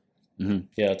reason. Mm-hmm.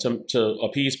 Yeah. To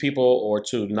appease people or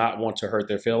to not want to hurt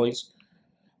their feelings.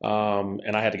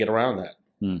 And I had to get around that.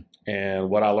 And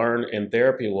what I learned in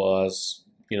therapy was,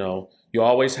 you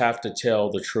always have to tell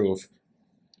the truth.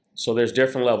 So there's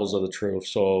different levels of the truth.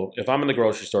 So if I'm in the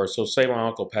grocery store, so say my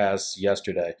uncle passed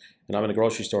yesterday and I'm in the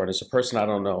grocery store and it's a person I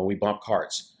don't know and we bump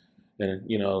carts. And,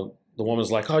 the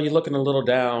woman's like, oh, you're looking a little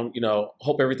down,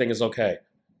 hope everything is okay.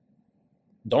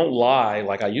 Don't lie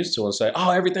like I used to and say,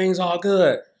 oh, everything's all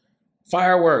good.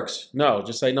 Fireworks. No,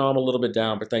 just say, no, I'm a little bit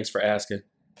down, but thanks for asking.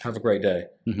 Have a great day.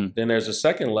 Mm-hmm. Then there's a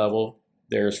second level.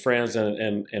 There's friends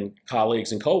and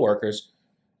colleagues and coworkers.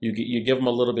 You give them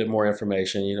a little bit more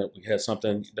information. We had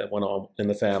something that went on in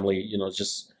the family.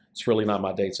 It's really not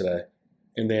my day today.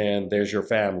 And then there's your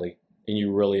family, and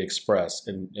you really express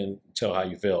and tell how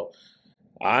you feel.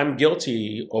 I'm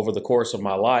guilty over the course of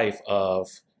my life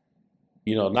of,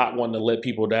 not wanting to let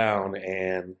people down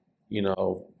and,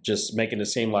 just making it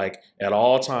seem like at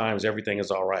all times everything is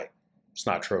all right. It's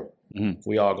not true. Mm-hmm.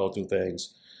 We all go through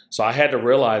things. So I had to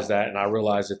realize that, and I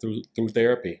realized it through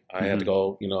therapy. I had to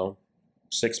go,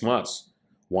 6 months,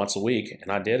 once a week,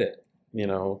 and I did it,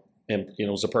 and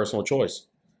it was a personal choice.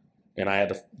 And I had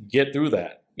to get through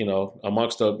that,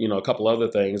 amongst a couple other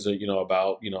things,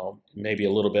 about, maybe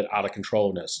a little bit out of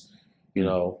controlness,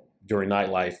 during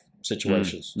nightlife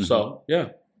situations. Mm-hmm. So, yeah.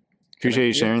 Appreciate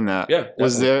you sharing that. Yeah.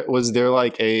 Was there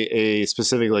like a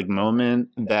specific like moment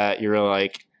that you're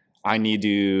like, I need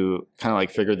to kind of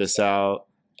like figure this out?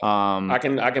 I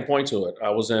can point to it. I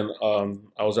was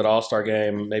at All-Star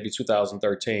game, maybe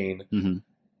 2013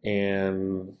 mm-hmm.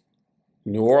 in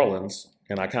New Orleans.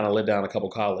 And I kind of let down a couple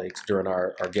colleagues during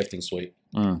our gifting suite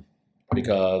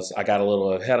because I got a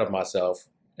little ahead of myself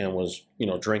and was,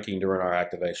 drinking during our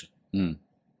activation.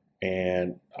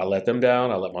 And I let them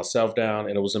down. I let myself down,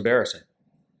 and it was embarrassing.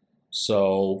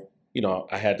 So,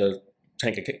 I had to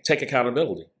take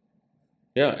accountability.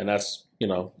 Yeah, and that's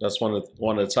one of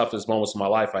the toughest moments of my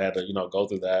life. I had to, go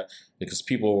through that because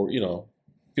people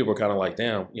were kind of like,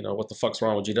 damn, what the fuck's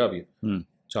wrong with GW?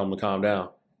 Tell them to calm down.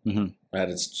 Mm-hmm. I had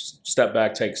to step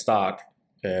back, take stock,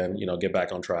 and, get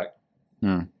back on track.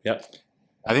 Yep.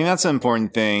 I think that's an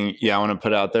important thing. Yeah, I want to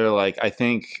put out there. Like, I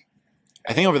think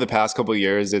over the past couple of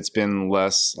years, it's been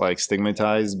less like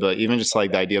stigmatized, but even just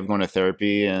like the idea of going to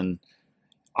therapy and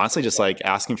honestly just like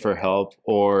asking for help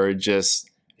or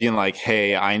just being like,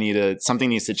 hey, something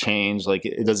needs to change. Like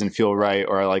it doesn't feel right.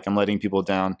 Or like I'm letting people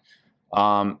down.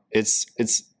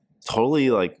 It's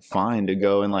totally like fine to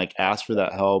go and like ask for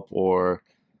that help or,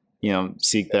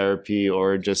 seek therapy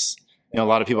or just, a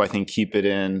lot of people I think keep it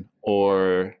in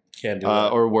or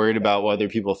or worried about what other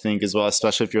people think as well,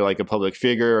 especially if you're like a public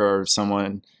figure or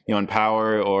someone, in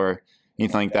power or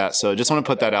anything like that. So just want to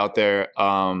put that out there.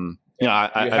 You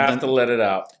have to let it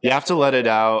out. You have to let it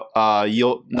out.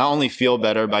 You'll not only feel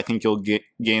better, but I think you'll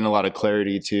gain a lot of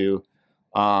clarity too.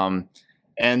 And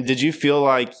did you feel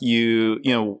like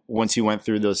once you went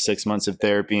through those 6 months of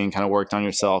therapy and kind of worked on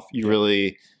yourself, you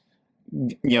really,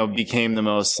 became the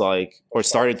most like, or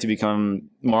started to become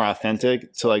more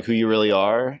authentic to like who you really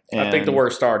are? And I think the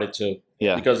work started to.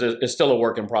 Yeah. Because it's still a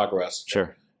work in progress.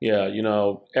 Sure. Yeah,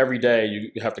 every day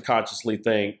you have to consciously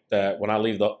think that when I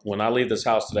leave this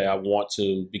house today, I want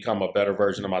to become a better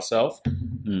version of myself.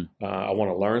 I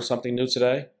want to learn something new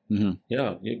today. Mm-hmm.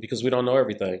 Yeah, because we don't know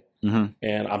everything. Mm-hmm.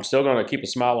 And I'm still going to keep a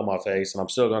smile on my face, and I'm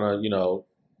still going to,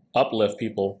 uplift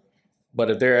people. But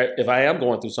if I am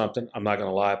going through something, I'm not going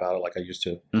to lie about it like I used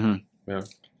to. Mm-hmm. Yeah.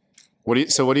 What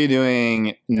are you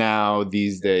doing now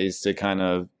these days to kind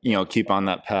of keep on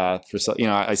that path for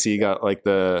I see you got like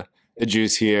the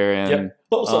juice here and yep.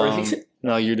 Oh, sorry.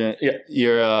 No, you're doing,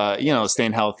 you're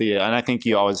staying healthy, and I think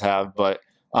you always have, but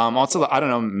also I don't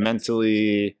know,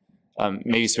 mentally,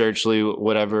 maybe spiritually,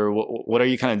 whatever. What are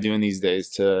you kind of doing these days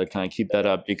to kind of keep that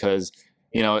up? Because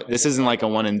this isn't like a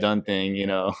one and done thing,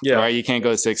 Yeah. right? You can't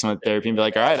go to 6-month therapy and be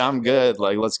like, all right, I'm good.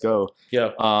 Like, let's go.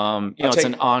 Yeah. It's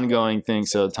an ongoing thing.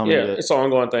 So tell me. Yeah, it's an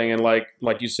ongoing thing. And like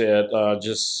you said,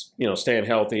 just, staying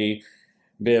healthy,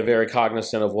 being very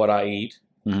cognizant of what I eat.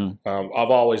 Mm-hmm. I've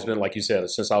always been, like you said,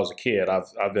 since I was a kid,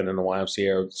 I've been in the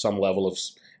YMCA or some level of,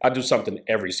 I do something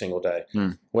every single day,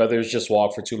 whether it's just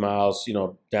walk for 2 miles,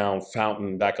 down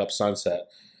Fountain, back up Sunset.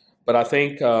 But I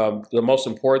think the most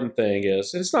important thing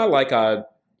is, it's not like I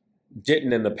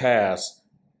didn't in the past,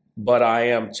 but I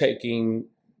am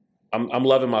I'm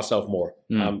loving myself more.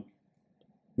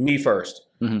 Me first.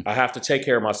 Mm-hmm. I have to take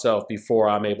care of myself before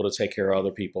I'm able to take care of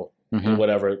other people, and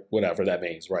whatever that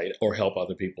means, right? Or help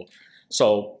other people.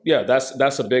 So yeah,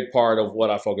 that's a big part of what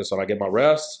I focus on. I get my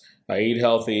rest, I eat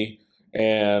healthy,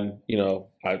 and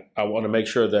I want to make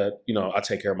sure that I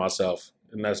take care of myself,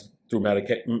 and that's through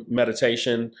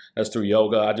meditation, that's through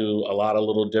yoga. I do a lot of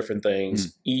little different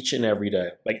things each and every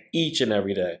day, like each and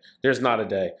every day. There's not a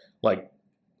day like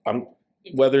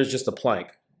whether it's just a plank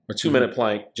or 2-minute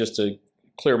plank, just to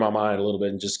clear my mind a little bit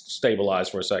and just stabilize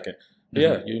for a second.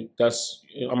 But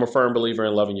I'm a firm believer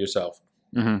in loving yourself.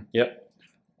 Yep.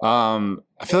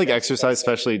 I feel like exercise,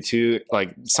 especially too,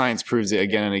 like science proves it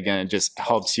again and again. It just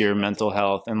helps your mental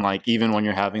health. And like, even when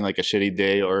you're having like a shitty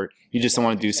day or you just don't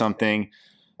want to do something,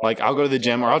 like I'll go to the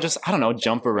gym or I'll just, I don't know,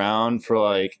 jump around for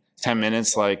like 10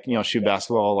 minutes, like, shoot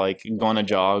basketball, like go on a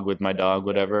jog with my dog,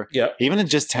 whatever. Yeah. Even in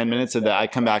just 10 minutes of that, I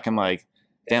come back and like,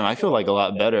 damn, I feel like a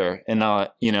lot better. And,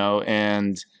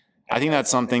 and I think that's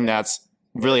something that's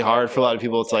really hard for a lot of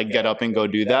people to like get up and go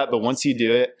do that. But once you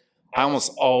do it, I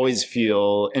almost always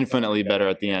feel infinitely better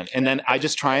at the end. And then I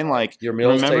just try and like your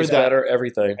meals taste better,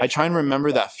 everything. I try and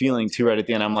remember that feeling too right at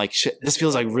the end. I'm like, shit, this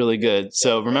feels like really good.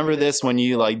 So remember this when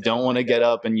you like don't want to get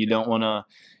up and you don't want to,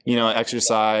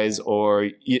 exercise, or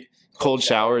cold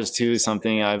showers too is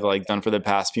something I've like done for the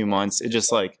past few months. It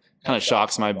just like kind of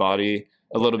shocks my body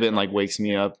a little bit and like wakes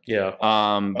me up. Yeah.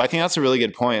 But I think that's a really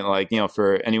good point. Like,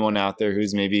 for anyone out there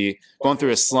who's maybe going through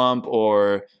a slump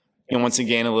or, wants to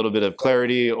gain a little bit of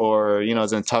clarity or,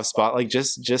 is in a tough spot, like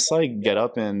just like get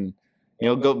up and,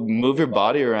 go move your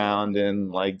body around and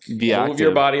like be active. Move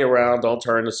your body around. Don't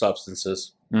turn to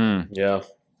substances. Yeah.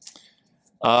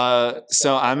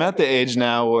 So I'm at the age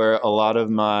now where a lot of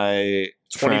my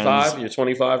 25? friends, You're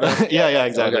 25 now? yeah,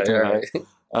 exactly. Okay, right.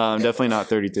 Definitely not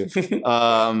 32.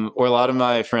 Or a lot of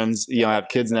my friends, have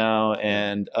kids now,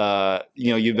 and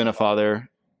you've been a father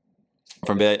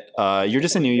for a bit. You're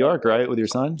just in New York, right, with your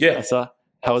son? Yeah. I saw.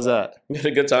 How was that? We had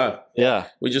a good time. Yeah.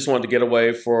 We just wanted to get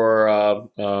away for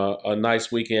a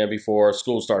nice weekend before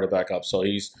school started back up. So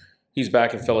he's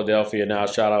back in Philadelphia now.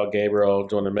 Shout out Gabriel,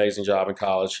 doing an amazing job in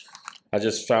college. I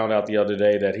just found out the other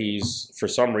day that he's, for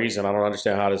some reason, I don't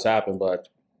understand how this happened, but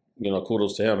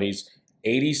kudos to him. He's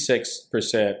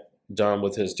 86% done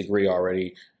with his degree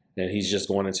already, and he's just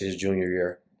going into his junior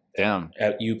year. Damn.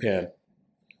 At UPenn.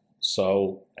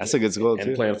 So that's a good school too.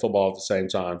 And playing football at the same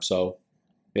time. So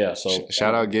yeah. So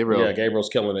shout out Gabriel. Yeah, Gabriel's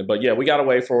killing it. But yeah, we got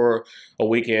away for a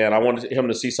weekend. I wanted him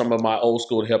to see some of my old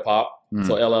school hip hop.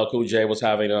 So LL Cool J was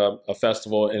having a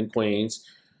festival in Queens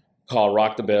called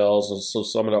Rock the Bells, and so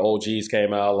some of the OGs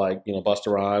came out, like Busta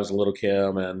Rhymes and Lil'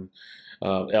 Kim, and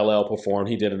LL performed.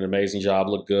 He did an amazing job.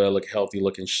 Looked good, looked healthy,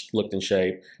 looked in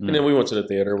shape. And then we went to the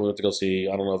theater. We went to go see,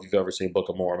 I don't know if you've ever seen Book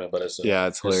of Mormon, but it's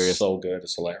hilarious. It's so good.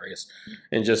 It's hilarious.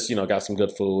 And just, got some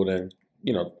good food, and,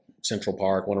 Central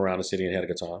Park, went around the city and had a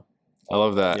good time. I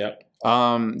love that. Yep.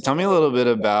 Tell me a little bit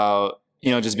about,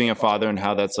 just being a father and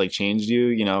how that's like changed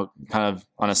you, kind of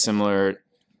on a similar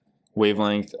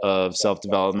wavelength of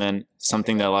self-development.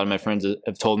 Something that a lot of my friends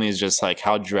have told me is just like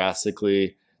how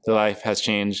drastically their life has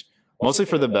changed, mostly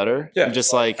for the better. Yeah,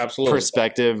 just like absolutely.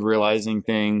 Perspective, realizing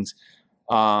things.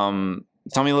 Tell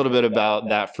me a little bit about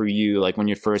that for you, like when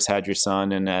you first had your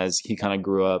son and as he kind of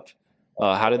grew up.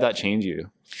 How did that change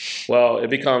you? Well, it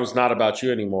becomes not about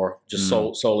you anymore, just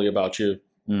solely about you.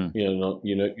 You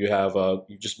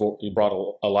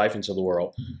brought a life into the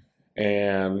world,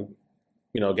 and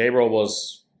Gabriel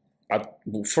was,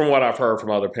 from what I've heard from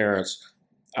other parents,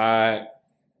 I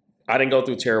didn't go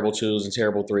through terrible 2s and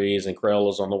terrible 3s and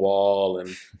Crayolas on the wall and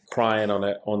crying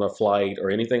on the flight or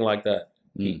anything like that.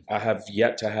 I have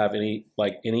yet to have any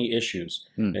issues,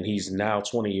 and he's now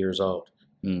 20 years old.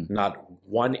 Not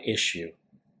one issue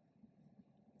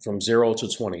from 0 to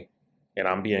 20, and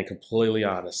I'm being completely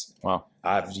honest. Wow.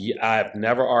 I've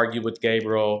never argued with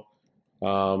Gabriel.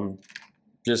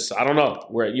 Just I don't know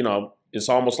where it's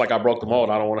almost like I broke the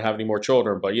mold. I don't want to have any more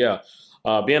children, but yeah,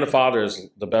 being a father is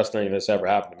the best thing that's ever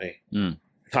happened to me.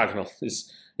 Not gonna,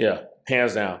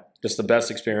 hands down, just the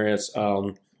best experience.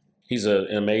 he's an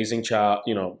amazing child,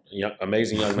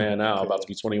 amazing young man now, about to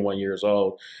be 21 years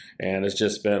old. And it's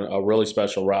just been a really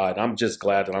special ride. I'm just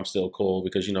glad that I'm still cool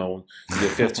because, when you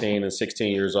get 15 and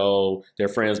 16 years old, their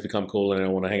friends become cool and they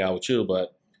want to hang out with you.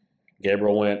 But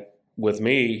Gabriel went with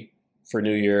me for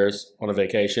New Year's on a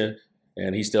vacation,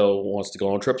 and he still wants to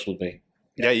go on trips with me.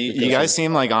 Yeah, you guys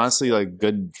seem like honestly like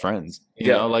good friends.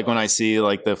 You know, like when I see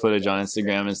like the footage on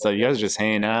Instagram and stuff, you guys are just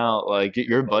hanging out. Like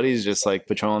your buddies just like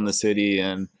patrolling the city,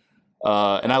 and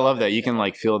I love that. You can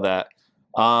like feel that.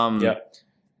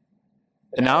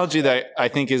 Analogy that I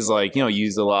think is like,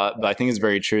 used a lot, but I think is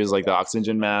very true is like the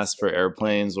oxygen mask for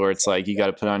airplanes, where it's like you got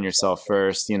to put on yourself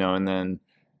first, and then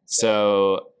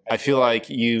so I feel like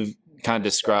you've kind of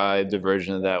described a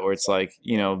version of that where it's like,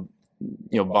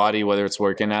 body, whether it's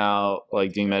working out,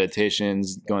 like doing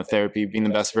meditations, going to therapy, being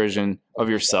the best version of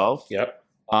yourself. Yep.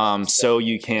 So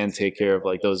you can take care of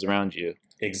like those around you.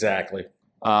 Exactly.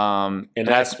 And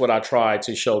that's what I try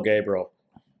to show Gabriel,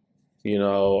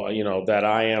 that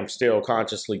I am still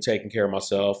consciously taking care of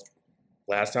myself.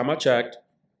 Last time I checked,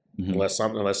 unless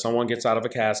someone gets out of a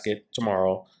casket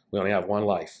tomorrow, we only have one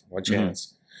life, one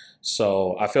chance.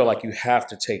 So I feel like you have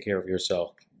to take care of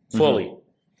yourself fully.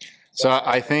 So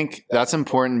I think that's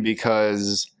important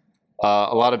because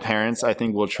a lot of parents, I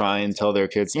think, will try and tell their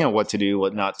kids, what to do,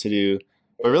 what not to do.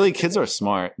 But really, kids are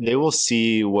smart. They will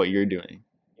see what you're doing,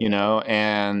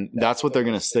 and that's what they're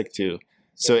going to stick to.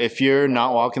 So if you're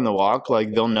not walking the walk,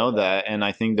 like they'll know that. And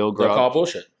I think they'll grow They'll call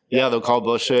bullshit. Yeah, they'll call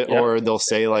bullshit, Yep. or they'll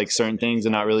say like certain things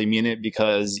and not really mean it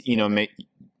because,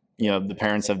 the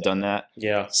parents have done that.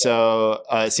 Yeah. So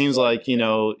it seems like,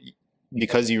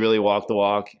 because you really walk the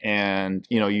walk and,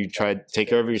 you try to take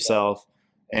care of yourself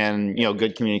and,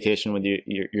 good communication with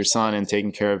your son and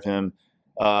taking care of him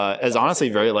has honestly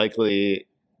very likely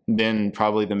been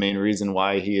probably the main reason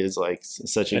why he is like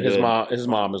such a and good... his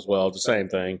mom as well, the same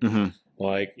thing. Mm-hmm.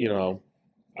 Like,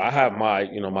 I have my,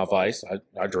 my vice.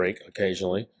 I drink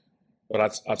occasionally.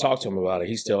 But I talked to him about it.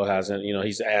 He still hasn't,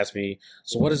 he's asked me,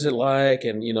 so what is it like?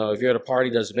 And, if you're at a party,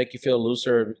 does it make you feel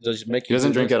looser? Does it make you... He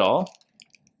doesn't drink at all?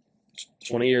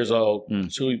 20 years old,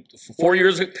 4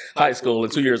 years of high school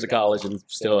and 2 years of college, and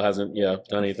still hasn't,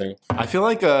 done anything. I feel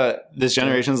like this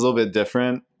generation is a little bit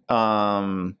different.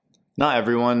 Not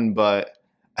everyone, but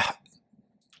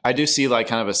I do see like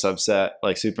kind of a subset,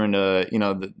 like super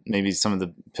into, maybe some of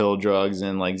the pill drugs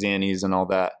and like Xannies and all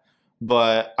that.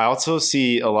 But I also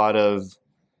see a lot of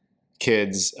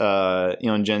kids,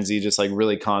 in Gen Z, just like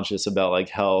really conscious about like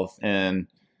health and,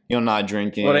 not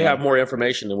drinking. Well, they have more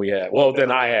information than we had. Well, than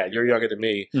I had. You're younger than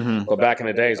me. Mm-hmm. But back in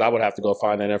the days, I would have to go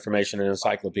find that information in an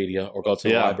encyclopedia or go to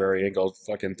the library and go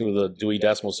fucking through the Dewey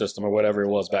Decimal System or whatever it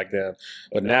was back then.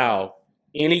 But now,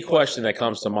 any question that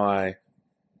comes to mind,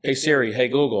 hey Siri, hey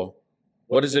Google,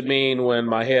 what does it mean when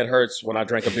my head hurts when I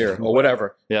drink a beer or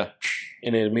whatever? Yeah.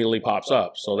 And it immediately pops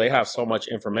up. So they have so much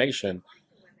information.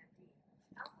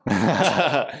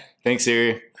 Thanks,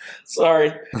 Siri.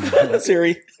 Sorry,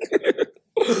 Siri.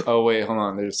 Oh, wait, hold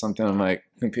on. There's something on my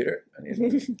computer.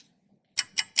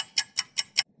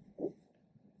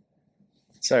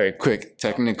 Sorry, quick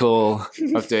technical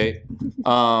update.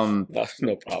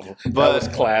 No problem. But that was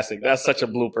classic. That's such a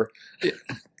blooper.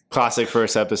 Classic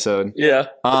first episode. Yeah.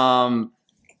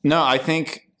 No, I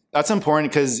think that's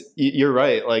important because you're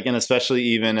right. Like, and especially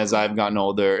even as I've gotten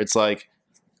older, it's like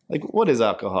what is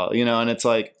alcohol? And it's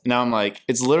like, now I'm like,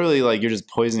 it's literally like you're just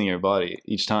poisoning your body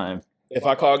each time. If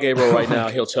I call Gabriel right now,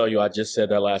 he'll tell you I just said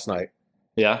that last night.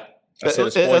 Yeah. That's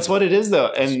what it is, though.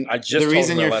 And the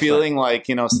reason you're feeling like,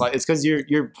 it's because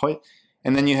you're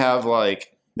and then you have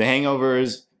like the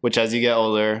hangovers, which as you get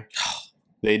older,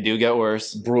 they do get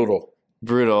worse. Brutal.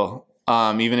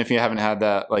 Even if you haven't had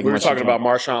that, like we were talking about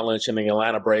Marshawn Lynch and the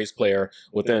Atlanta Braves player.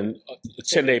 Within a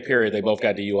 10-day period, they both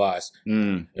got DUIs.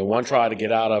 And one tried to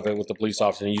get out of it with the police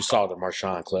officer. And you saw the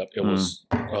Marshawn clip. It was,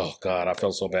 oh God, I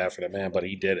felt so bad for that man, but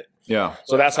he did it. Yeah.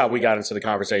 So that's how we got into the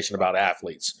conversation about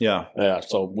athletes. Yeah. Yeah.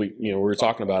 So we were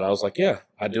talking about it. I was like, yeah,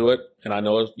 I do it, and I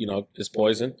know it's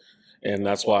poison, and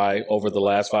that's why over the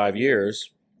last 5 years,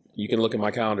 you can look at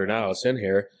my calendar now. It's in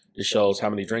here. It shows how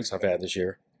many drinks I've had this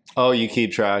year. Oh, you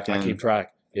keep track. I keep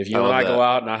track. If you and I go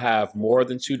out and I have more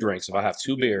than 2 drinks, if I have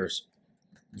 2 beers,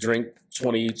 drink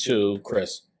 22,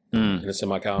 Chris, and it's in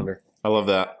my calendar. I love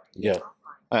that. Yeah.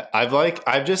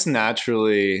 I've just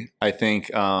naturally, I think,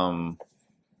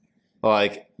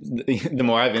 like the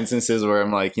more I have instances where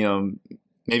I'm like,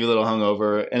 maybe a little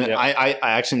hungover, and I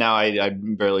actually now I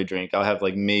barely drink. I'll have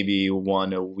like maybe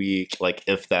one a week, like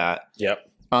if that. Yep.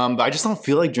 But I just don't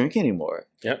feel like drinking anymore.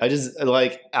 Yep. I just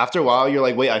like after a while you're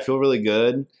like, wait, I feel really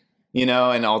good,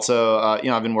 and also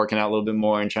I've been working out a little bit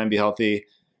more and trying to be healthy.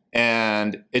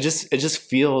 and it just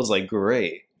feels like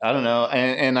great. I don't know,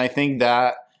 and I think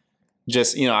that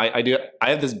just I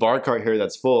have this bar cart here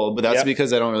that's full, but that's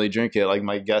because I don't really drink it. Like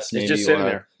my guests, maybe it's just sitting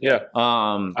there. Yeah.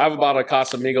 I have about a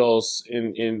Casamigos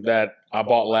in that I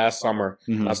bought last summer.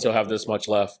 I still have this much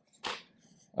left.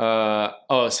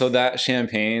 So that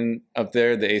champagne up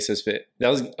there, the Aces Fit, that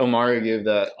was Omar who gave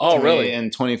that. Oh, to really? me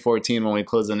in 2014 when we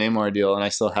closed the Neymar deal, and I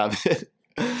still have it.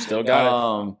 Still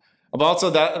got it. But also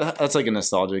that's like a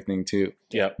nostalgic thing too.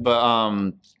 Yeah.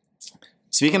 But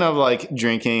speaking of like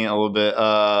drinking a little bit,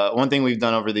 one thing we've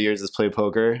done over the years is play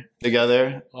poker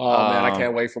together. Oh man, I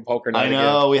can't wait for poker night. I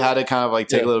know again. we had to kind of like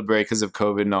take a little break because of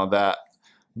COVID and all that.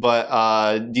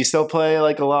 But do you still play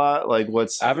like a lot? Like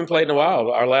I haven't played in a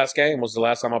while. Our last game was the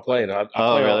last time I played. I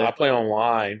play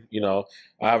online.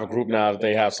 I have a group now that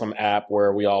they have some app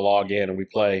where we all log in and we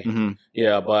play.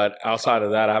 Yeah, but outside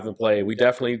of that, I haven't played. We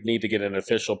definitely need to get an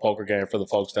official poker game for the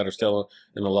folks that are still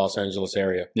in the Los Angeles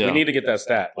area. Yeah. We need to get that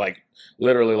stat, like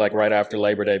literally like right after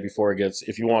Labor Day before it gets,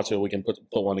 if you want to, we can put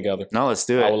one together. No, let's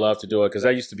do it. I would love to do it because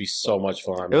that used to be so much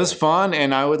fun. It was fun,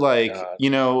 and I would like,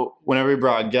 whenever we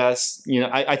brought guests,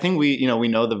 I think we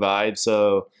know the vibe,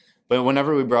 so, but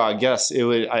whenever we brought guests,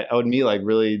 I would meet like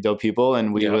really dope people,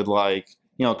 and we would like,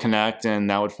 connect, and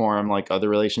that would form like other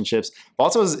relationships. But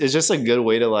also it's just a good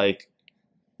way to like,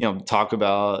 talk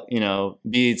about,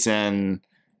 beats and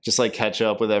just like catch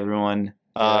up with everyone.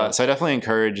 So I definitely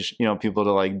encourage, people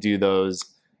to like do those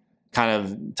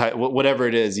kind of whatever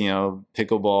it is,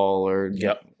 pickleball or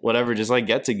whatever, just like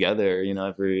get together,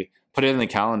 put it in the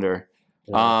calendar.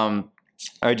 Yeah. All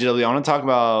right, JW, I want to talk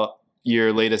about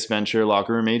your latest venture,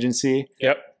 Locker Room Agency.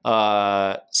 Yep.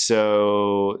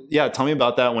 So yeah, tell me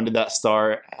about that. When did that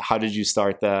start? How did you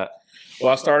start that?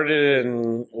 Well, I started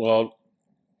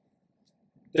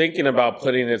thinking about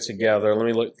putting it together. Let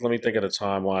me think of the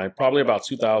timeline. Probably about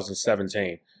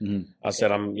 2017. I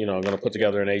said I'm going to put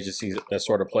together an agency that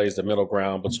sort of plays the middle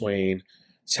ground between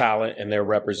talent and their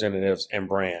representatives and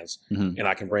brands, and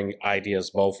I can bring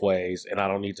ideas both ways. And I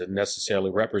don't need to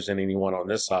necessarily represent anyone on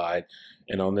this side,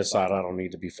 and on this side I don't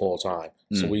need to be full time.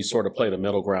 So we sort of play the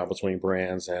middle ground between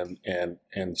brands and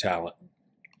talent.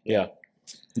 Yeah.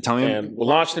 Tell me. And we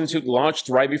launched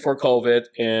right before COVID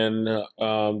in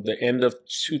the end of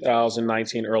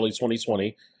 2019, early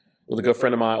 2020, with a good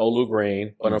friend of mine, Olu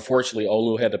Green. But unfortunately,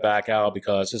 Olu had to back out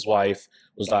because his wife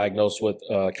was diagnosed with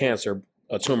cancer,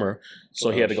 a tumor. So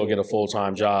he had to go get a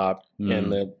full-time job.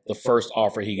 And the first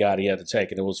offer he got, he had to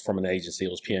take, and it was from an agency.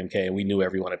 It was PMK, and we knew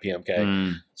everyone at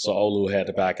PMK. So Olu had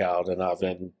to back out, and I've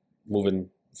been moving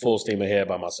full steam ahead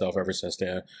by myself ever since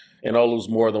then. And Olu's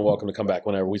more than welcome to come back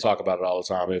whenever. We talk about it all the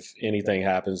time. If anything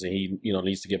happens and he,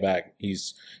 needs to get back,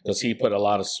 because he put a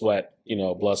lot of sweat,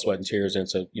 blood, sweat, and tears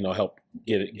into, help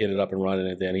get it up and running.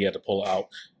 And then he had to pull out.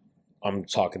 I'm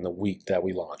talking the week that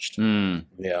we launched.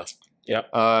 Yeah. Yep.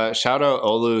 Shout out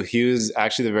Olu. He was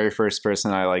actually the very first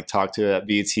person I like talked to at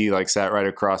Beats. He like sat right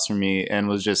across from me and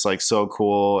was just like so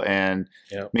cool and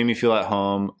made me feel at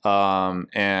home.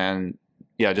 And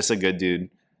yeah, just a good dude.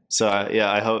 So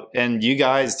I hope, and you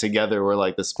guys together were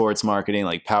like the sports marketing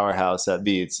like powerhouse at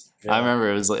Beats. I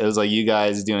remember it was like you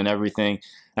guys doing everything.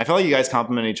 I felt like you guys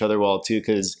complement each other well too,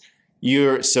 because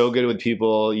you're so good with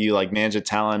people. You like manage a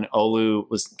talent. Olu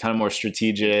was kind of more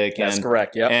strategic. That's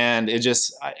correct. Yeah. And it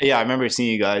just, I remember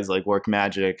seeing you guys like work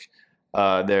magic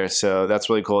there. So that's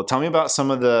really cool. Tell me about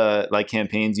some of the like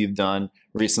campaigns you've done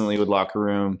recently with Locker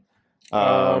Room.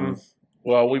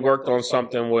 Well, we worked on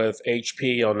something with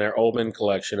HP on their Omen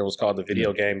collection. It was called the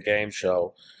Video Game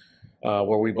Show,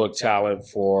 where we booked talent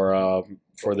for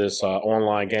this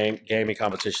online gaming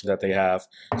competition that they have.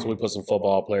 So we put some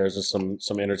football players and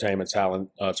some entertainment talent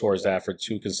towards that for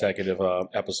 2 consecutive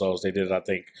episodes. They did it, I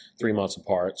think, 3 months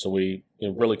apart. So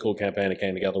really cool campaign. It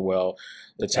came together well.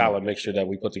 The talent mixture that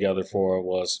we put together for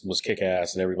was kick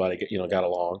ass, and everybody got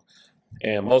along.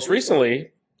 And most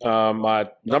recently, my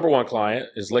number one client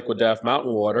is Liquid Death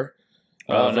Mountain Water.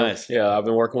 Nice. Yeah, I've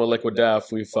been working with Liquid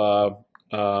Death. We've for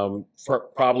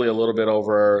probably a little bit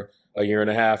over a year and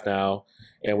a half now,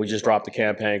 and we just dropped a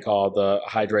campaign called the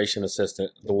Hydration Assistant,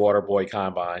 the Water Boy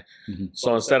Combine.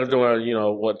 So instead of doing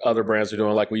what other brands are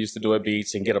doing, like we used to do at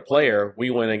Beats and get a player, we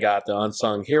went and got the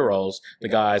unsung heroes, the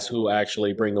guys who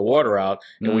actually bring the water out,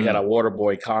 and we had a Water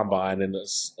Boy Combine and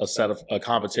a set of a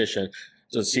competition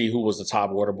to see who was the top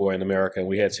water boy in America. And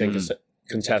we had 10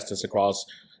 contestants across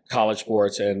college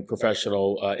sports and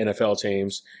professional NFL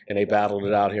teams, and they battled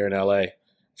it out here in LA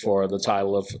for the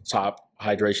title of top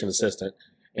hydration assistant.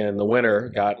 And the winner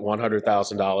got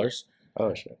 $100,000.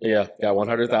 Oh, shit. Yeah, got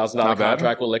 $100,000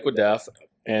 contract with Liquid Death.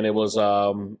 and it was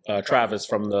Travis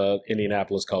from the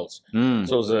Indianapolis Colts.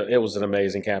 So it was an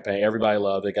amazing campaign. Everybody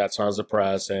loved it. Got tons of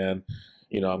press, and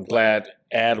I'm glad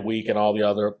Ad Week and all the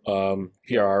other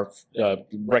PR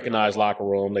recognized Locker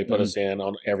Room. They put us in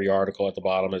on every article at the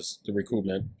bottom as the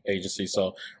recruitment agency.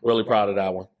 So really proud of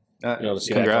that one. To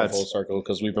see that come full circle,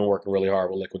 because we've been working really hard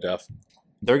with Liquid Death.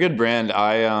 They're a good brand.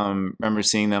 I remember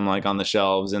seeing them like on the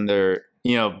shelves, and their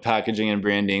packaging and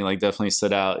branding like definitely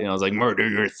stood out. It was like "Murder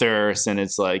Your Thirst," and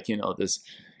it's like this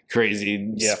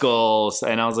crazy skulls,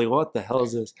 and I was like, "What the hell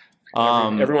is this?"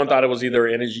 Everyone thought it was either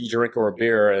an energy drink or a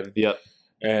beer, and yep.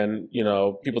 And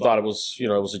people thought it was it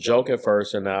was a joke at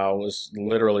first, and now it's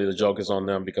literally the joke is on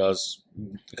them, because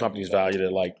the company's valued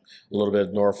at like a little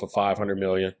bit north of $500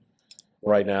 million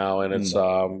right now, and it's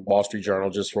Wall Street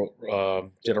Journal just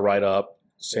did a write up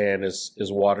saying is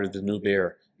water the new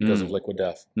beer because of Liquid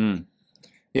Death.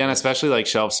 Yeah, and especially like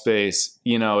shelf space,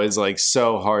 is like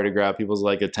so hard to grab people's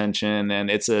like attention, and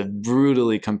it's a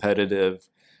brutally competitive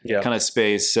kind of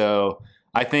space. So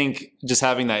I think just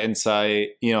having that insight,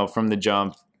 from the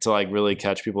jump to like really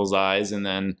catch people's eyes and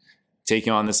then take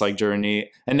you on this like journey.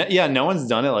 And no one's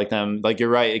done it like them. Like you're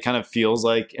right, it kind of feels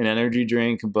like an energy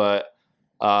drink, but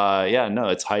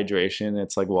it's hydration.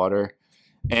 It's like water.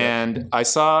 And I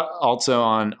saw also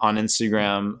on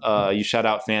Instagram, you shout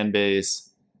out Fanbase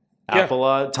app a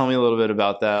lot. Tell me a little bit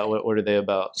about that. What are they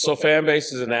about? So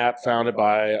Fanbase is an app founded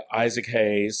by Isaac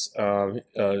Hayes.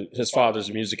 His father's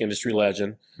a music industry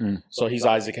legend. So he's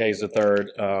Isaac Hayes III.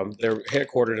 They're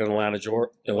headquartered in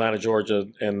Atlanta, Georgia.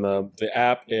 And the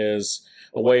app is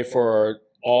a way for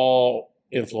all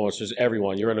influencers,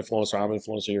 everyone. You're an influencer, I'm an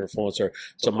influencer, you're an influencer,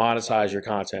 to monetize your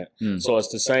content. So it's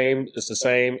the same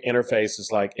interface as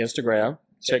like Instagram,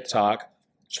 TikTok,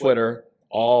 Twitter,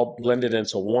 all blended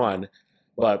into one.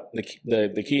 But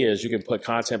the key is you can put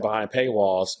content behind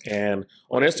paywalls, and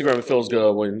on Instagram it feels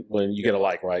good when you get a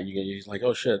like, right? You're like,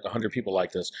 oh shit, 100 people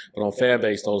like this. But on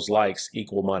Fanbase, those likes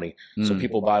equal money. So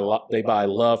people buy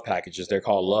love packages. They're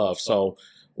called love. So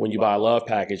when you buy a love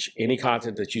package, any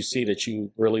content that you see that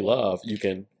you really love, you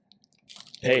can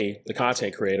pay the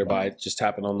content creator by just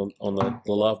tapping on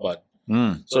the love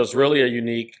button. So it's really a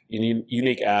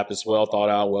unique app. It's well thought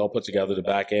out, well put together. The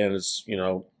back end is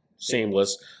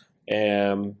seamless.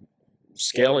 And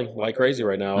scaling like crazy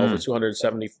right now, over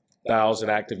 270,000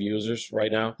 active users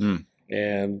right now,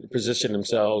 and position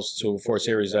themselves for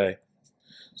Series A.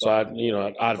 So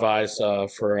I advise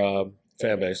for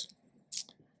Fanbase.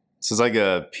 So it's like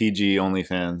a PG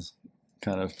OnlyFans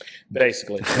kind of.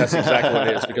 Basically, that's exactly what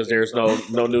it is, because there's no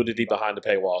nudity behind the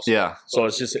paywalls. Yeah. So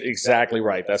it's just exactly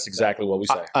right. That's exactly what we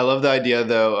say. I love the idea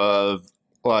though of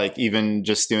like even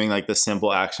just doing like the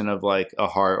simple action of like a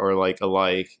heart or like a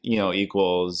like,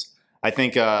 equals. I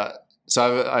think,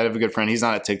 so I have a good friend. He's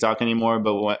not at TikTok anymore,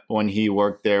 but when he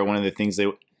worked there, one of the things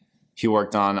that he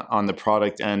worked on the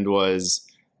product end was,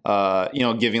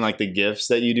 giving like the gifts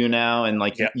that you do now. And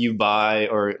like you buy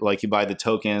the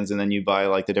tokens, and then you buy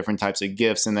like the different types of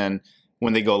gifts. And then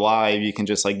when they go live, you can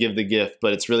just like give the gift,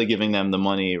 but it's really giving them the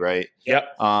money. Right.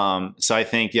 Yep. So I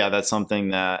think, that's something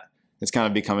that it's kind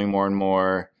of becoming more and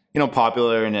more,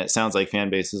 popular, and it sounds like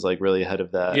Fanbase is like really ahead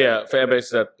of that. Yeah, Fanbase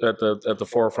is at the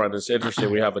forefront. It's interesting.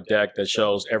 We have a deck that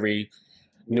shows every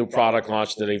new product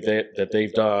launch that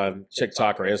they've done.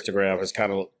 TikTok or Instagram is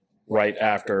kind of right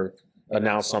after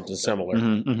announced something similar.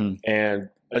 And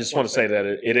I just want to say that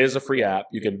it is a free app.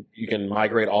 You can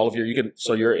migrate all of your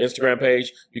Instagram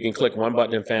page. You can click one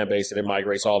button in Fanbase, and it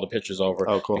migrates all the pictures over.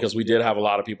 Oh, cool. Because we did have a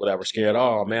lot of people that were scared.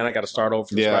 Oh man, I got to start over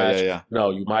from scratch. Yeah.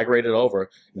 No, you migrate it over,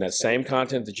 and that same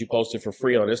content that you posted for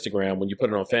free on Instagram, when you put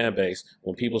it on Fanbase,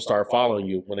 when people start following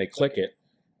you, when they click it,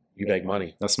 you make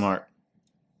money. That's smart.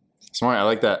 I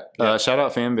like that. Shout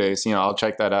out Fanbase. I'll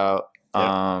check that out.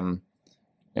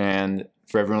 And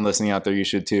for everyone listening out there, you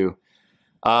should too.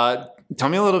 Tell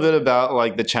me a little bit about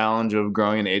like the challenge of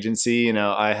growing an agency.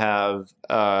 I have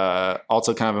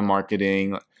also kind of a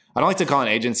marketing. I don't like to call it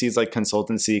an agency. It's like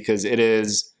consultancy, because it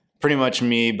is pretty much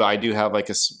me, but I do have like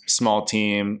a small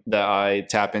team that I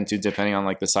tap into depending on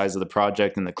like the size of the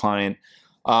project and the client.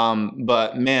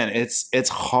 But man, it's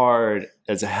hard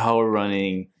as hell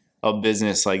running a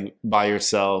business like by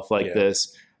yourself like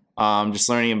this. Just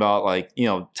learning about like,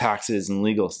 taxes and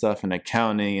legal stuff and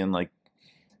accounting and like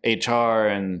HR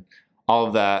and all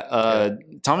of that.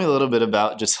 Tell me a little bit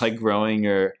about just like growing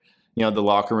your, the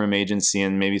Locker Room agency,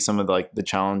 and maybe some of like the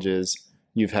challenges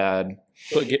you've had.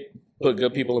 Put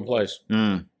good people in place.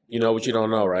 You know what you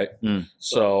don't know, right?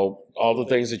 So all the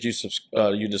things that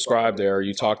you described there,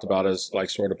 you talked about as like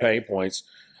sort of pain points.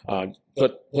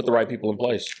 Put the right people in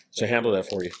place to handle that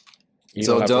for you. You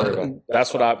don't have to worry about it.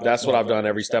 That's what I've done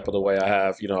every step of the way. I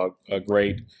have, a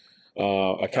great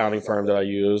accounting firm that I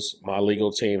use. My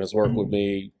legal team has worked with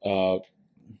me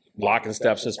lock and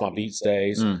step since my Beats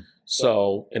days.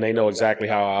 So, and they know exactly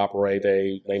how I operate.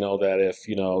 They know that if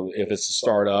it's a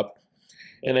startup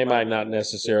and they might not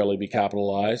necessarily be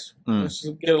capitalized, let's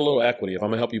get a little equity. If I'm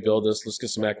gonna help you build this, let's get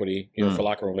some equity, for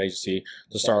Locker Room Agency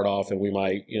to start off, and we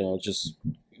might, just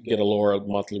get a lower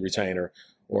monthly retainer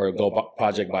or go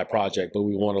project by project, but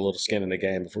we want a little skin in the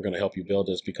game if we're going to help you build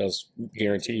this, because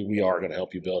guarantee we are going to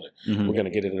help you build it. We're going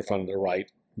to get it in front of the right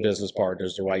business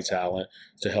partners, the right talent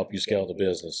to help you scale the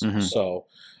business. So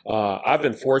I've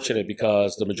been fortunate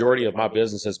because the majority of my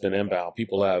business has been inbound.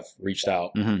 People have reached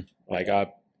out. Like I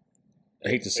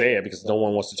hate to say it because no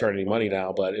one wants to turn any money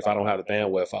down, but if I don't have the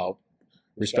bandwidth, I'll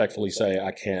respectfully say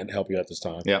I can't help you at this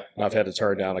time. Yeah, I've had to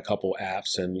turn down a couple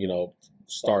apps and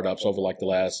startups over like the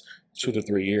last 2 to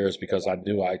 3 years because I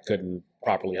knew I couldn't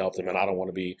properly help them, and I don't want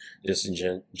to be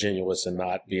disingenuous and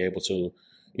not be able to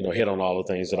hit on all the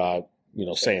things that I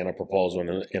say in a proposal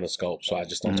and in a scope. So I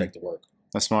just don't take the work.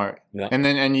 That's smart. Yeah.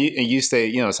 And you stay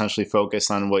essentially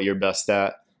focus on what you're best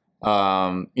at.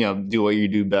 Do what you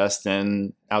do best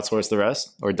and outsource the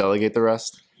rest or delegate the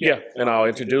rest. Yeah, and I'll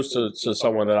introduce to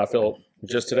someone that I feel.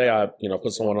 Just today, I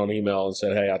put someone on email and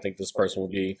said, "Hey, I think this person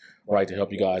would be right to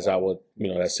help you guys out with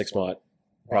that 6-month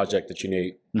project that you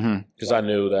need," because I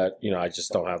knew that I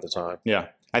just don't have the time. Yeah,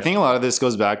 I think a lot of this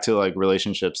goes back to like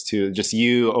relationships too. Just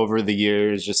you over the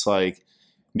years, just like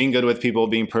being good with people,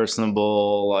 being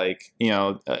personable. Like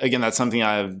again, that's something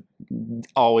I've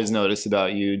always noticed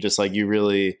about you. Just like you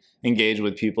really engage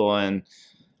with people, and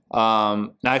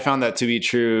I found that to be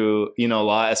true, a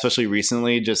lot, especially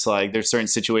recently. Just like there's certain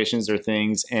situations or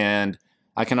things, and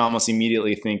I can almost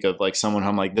immediately think of like someone who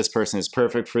I'm like, this person is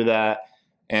perfect for that.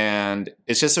 And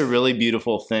it's just a really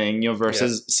beautiful thing,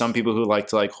 versus some people who like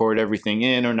to like hoard everything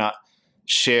in or not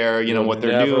share, what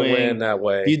they're never doing. Win that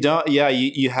way. You don't,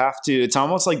 you have to. It's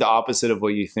almost like the opposite of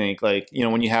what you think. Like,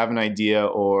 when you have an idea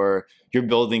or you're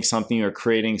building something or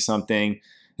creating something,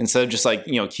 instead of just like,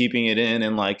 keeping it in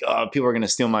and like, oh, people are going to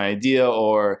steal my idea,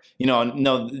 or,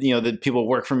 no, the people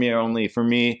work for me are only for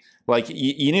me. Like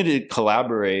you need to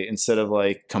collaborate instead of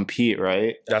like compete,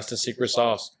 right? That's the secret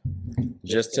sauce.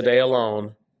 Just today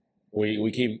alone,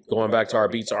 we keep going back to our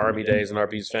Beats Army days and our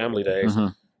Beats family days.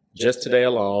 Just today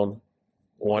alone,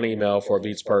 one email for a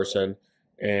Beats person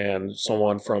and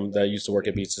someone from that used to work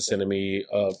at Beats is sending me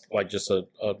like just a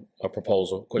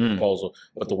proposal, quick proposal,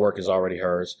 but the work is already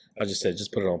hers. I just said,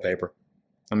 just put it on paper.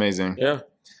 Amazing. Yeah.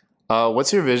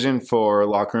 What's your vision for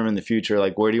Locker Room in the future?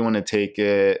 Like, where do you want to take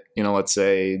it? Let's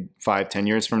say 5-10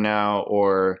 years from now,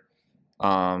 or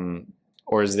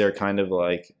is there kind of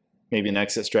like maybe an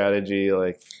exit strategy?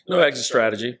 Like no exit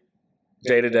strategy.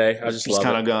 Day to day, I just love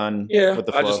kind it. of gone. Yeah, with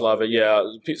the flow. I just love it. Yeah,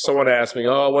 someone asked me,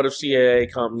 "Oh, what if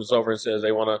CAA comes over and says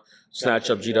they want to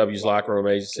snatch up GW's Locker Room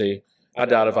Agency?" I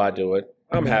doubt if I do it.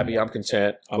 I'm happy. I'm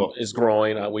content. Cool. It's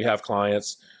growing. We have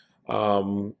clients.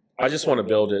 I just want to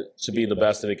build it to be the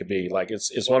best that it could be. Like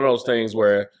it's one of those things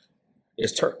where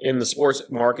it's in the sports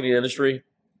marketing industry.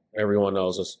 Everyone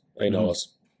knows us. They know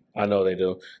us. I know they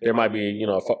do. There might be,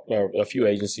 a few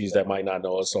agencies that might not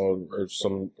know us, or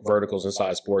some verticals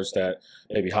inside sports that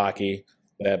maybe hockey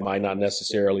that might not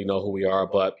necessarily know who we are,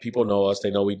 but people know us. They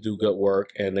know we do good work,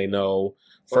 and they know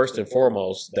first and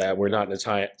foremost that we're not in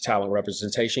the talent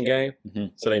representation game.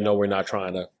 So they know we're not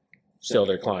trying to steal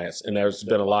their clients. And there's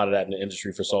been a lot of that in the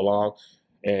industry for so long,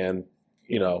 and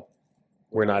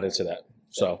we're not into that.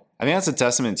 So I think that's a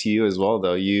testament to you as well,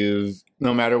 though.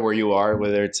 No matter where you are,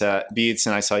 whether it's at Beats,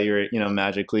 and I saw you were,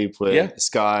 Magic Leap with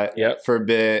Scott for a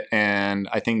bit, and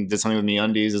I think did something with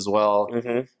MeUndies as well.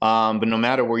 But no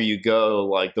matter where you go,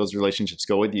 like those relationships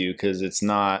go with you, because it's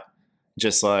not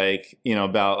just like,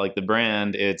 about like the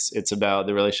brand. It's about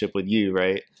the relationship with you,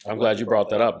 right? I'm glad you brought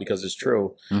that up because it's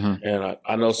true. And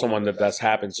I know someone that's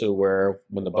happened to where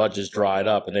when the budget's dried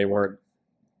up and they weren't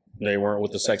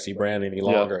with the sexy brand any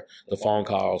longer. The phone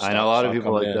calls. I know a lot of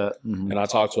people like that. And I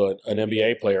talked to an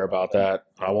NBA player about that.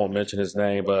 I won't mention his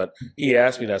name, but he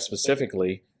asked me that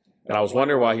specifically. And I was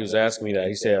wondering why he was asking me that.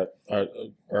 He said,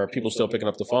 are people still picking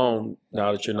up the phone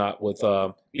now that you're not with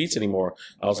Beats anymore?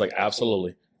 I was like,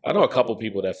 absolutely. I know a couple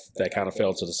people that kind of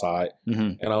fell to the side.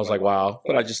 And I was like, wow.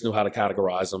 But I just knew how to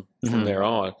categorize them from there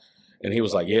on. And he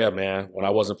was like, yeah, man, when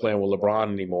I wasn't playing with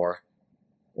LeBron anymore,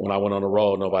 when I went on the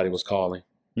road, nobody was calling.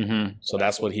 So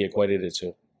that's what he equated it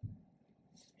to.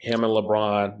 Him and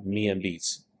LeBron, me and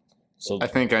Beats. So I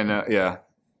think I know. Yeah.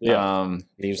 Yeah.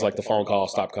 He was like, the phone call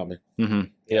stopped coming.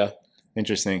 Yeah.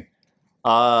 Interesting.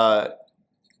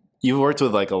 You've worked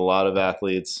with like a lot of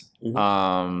athletes.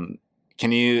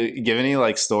 can you give any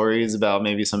like stories about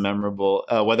maybe some memorable,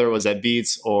 whether it was at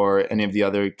Beats or any of the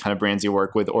other kind of brands you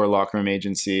work with or locker room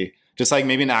agency, just like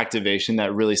maybe an activation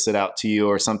that really stood out to you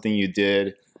or something you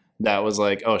did that was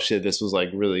like, oh shit, this was like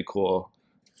really cool.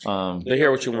 The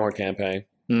Hear What You Want campaign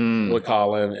with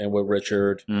Colin and with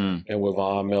Richard and with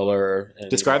Von Miller. And,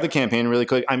 describe the campaign really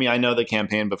quick. I mean, I know the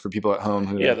campaign, but for people at home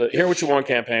who the Hear What You Want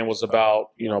campaign was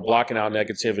about, blocking out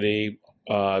negativity,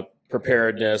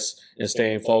 preparedness, and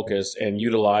staying focused, and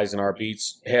utilizing our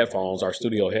Beats headphones, our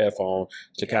studio headphone,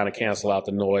 to kind of cancel out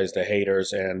the noise, the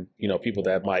haters, and people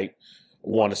that might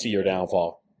want to see your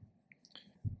downfall.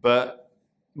 But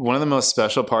one of the most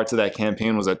special parts of that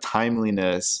campaign was a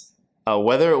timeliness,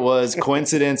 whether it was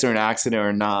coincidence or an accident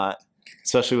or not,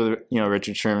 especially with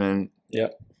Richard Sherman. Yeah.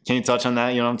 Can you touch on that?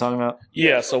 You know what I'm talking about?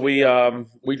 Yeah. So we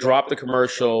dropped the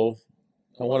commercial.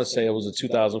 I want to say it was a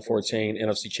 2014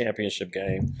 NFC Championship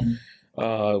game.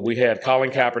 We had Colin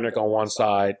Kaepernick on one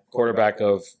side, quarterback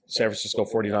of San Francisco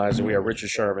 49ers, and we had Richard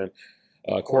Sherman,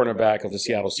 cornerback of the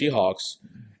Seattle Seahawks.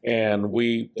 And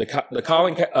the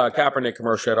Colin Kaepernick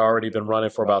commercial had already been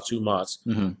running for about 2 months.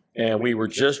 And we were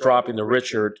just dropping the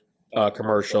Richard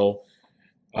commercial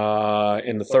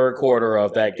in the third quarter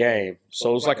of that game.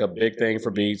 So it was like a big thing for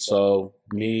Beats. So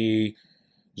me,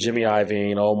 Jimmy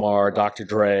Iovine, Omar, Dr.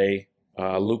 Dre,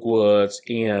 Luke Woods,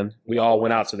 Ian, we all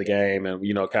went out to the game, and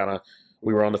we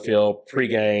were on the field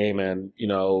pregame, and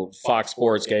Fox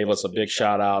Sports gave us a big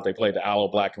shout out. They played the Aloe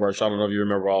Black commercial. I don't know if you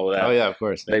remember all of that. Oh yeah, of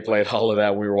course. They played all of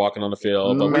that when we were walking on the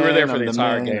field, but we were there for the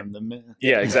entire game.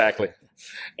 Yeah, exactly.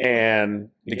 And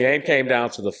the game came down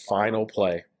to the final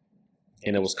play,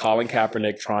 and it was Colin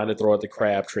Kaepernick trying to throw at the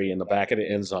Crabtree in the back of the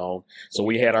end zone. So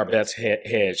we had our bets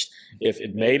hedged. If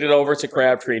it made it over to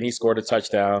Crabtree and he scored a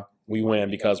touchdown, we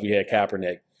win because we had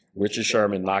Kaepernick. Richard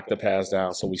Sherman knocked the pass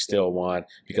down, so we still won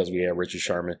because we had Richard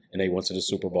Sherman, and they went to the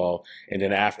Super Bowl. And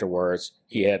then afterwards,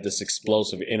 he had this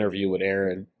explosive interview with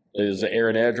Aaron. Is it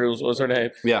Aaron Andrews? What's her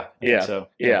name? Yeah. Yeah. So.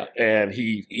 Yeah. And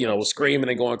he, was screaming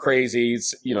and going crazy,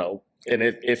 and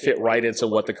it fit right into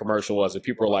what the commercial was. And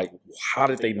people were like, how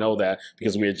did they know that?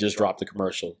 Because we had just dropped the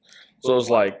commercial. So it was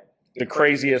like the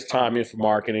craziest timing for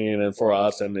marketing and for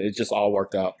us, and it just all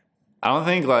worked out. I don't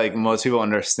think like most people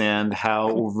understand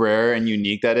how rare and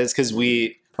unique that is, because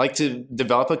we like to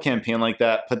develop a campaign like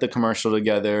that, put the commercial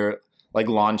together, like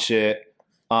launch it.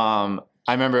 I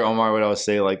remember Omar would always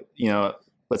say like,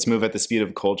 let's move at the speed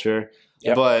of culture.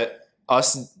 Yep. But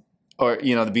us or,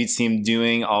 the Beats team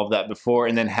doing all of that before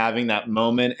and then having that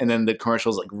moment and then the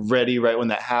commercial's like ready right when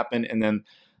that happened. And then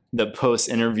the post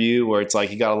interview where it's like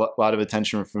he got a lot of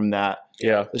attention from that.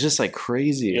 Yeah. It's just like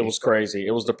crazy. It was crazy.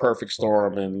 It was the perfect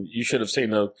storm. And you should have seen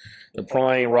the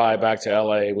plane ride back to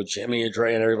LA with Jimmy and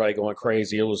Dre and everybody going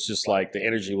crazy. It was just like the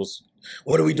energy was,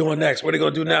 what are we doing next? What are we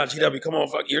going to do now? GW, come on,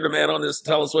 fuck, you're the man on this.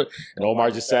 Tell us what. And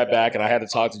Omar just sat back and I had to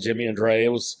talk to Jimmy and Dre. It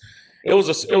was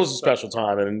a special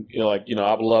time. And,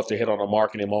 I would love to hit on a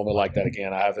marketing moment like that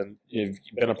again. I haven't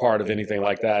been a part of anything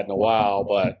like that in a while,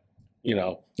 but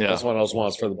that's one of those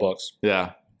ones for the books.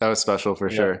 Yeah, that was special for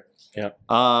sure. Yeah.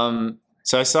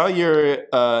 So I saw you're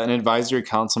an advisory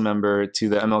council member to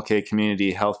the MLK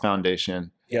Community Health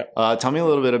Foundation. Yeah. Tell me a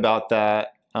little bit about that.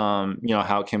 How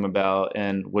it came about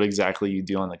and what exactly you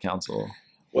do on the council.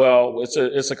 Well,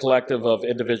 it's a collective of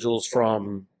individuals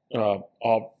from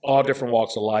all different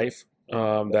walks of life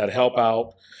that help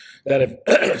out. That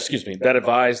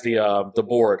advise the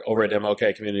board over at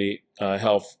MLK Community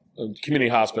Health. Community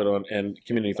Hospital and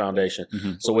Community Foundation.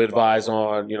 Mm-hmm. So we advise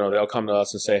on, they'll come to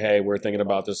us and say, hey, we're thinking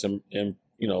about this in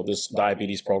this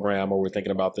diabetes program, or we're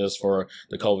thinking about this for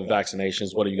the COVID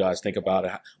vaccinations. What do you guys think about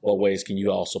it? What ways can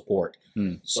you all support?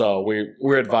 So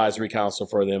we're advisory council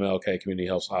for the MLK Community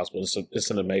Health Hospital.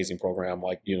 It's an amazing program.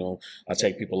 Like, I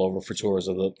take people over for tours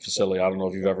of the facility. I don't know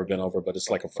if you've ever been over, but it's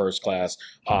like a first-class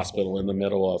hospital in the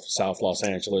middle of South Los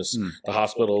Angeles. The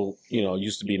hospital,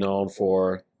 used to be known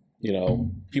for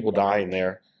people dying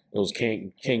there. It was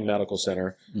King Medical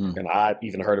Center. And I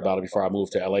even heard about it before I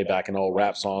moved to LA back in old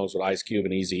rap songs with Ice Cube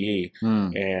and Eazy-E.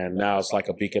 And now it's like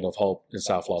a beacon of hope in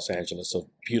South Los Angeles. A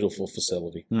beautiful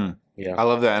facility. Yeah. I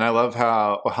love that. And I love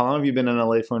how long have you been in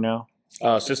LA for now?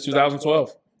 Since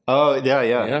 2012. Oh,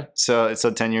 yeah. So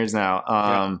 10 years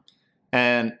now.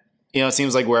 And, it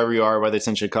seems like wherever you are, whether it's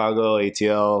in Chicago,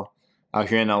 ATL, out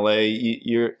here in LA,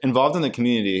 you're involved in the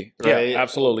community, right? Yeah,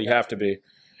 absolutely. You have to be.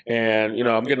 And,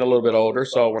 I'm getting a little bit older.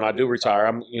 So when I do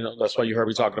retire, that's why you heard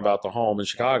me talking about the home in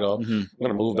Chicago. I'm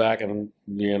going to move back and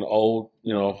be an old,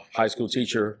 high school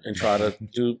teacher and try to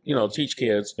do, teach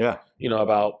kids,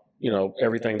 about,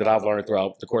 everything that I've learned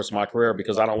throughout the course of my career,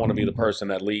 because I don't want to be the person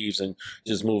that leaves and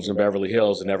just moves in Beverly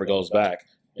Hills and never goes back.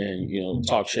 and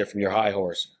talk shit from your high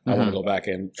horse. I want to go back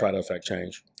and try to affect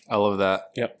change. I love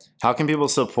that. Yep. How can people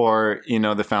support,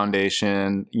 the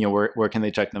foundation? Where can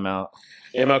they check them out?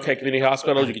 MLK Community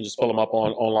Hospitals, you can just pull them up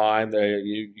online.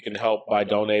 You can help by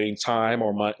donating time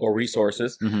or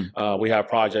resources. We have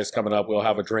projects coming up. We'll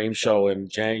have a dream show in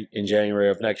January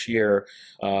of next year.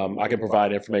 I can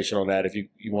provide information on that if you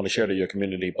want to share to your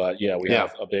community. But yeah, we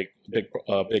have a big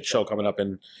show coming up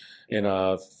in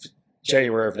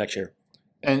January of next year.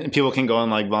 And people can go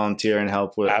and volunteer and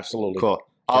help with. Absolutely. Cool.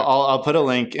 I'll put a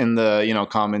link in the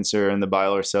comments or in the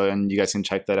bio or so, and you guys can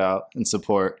check that out and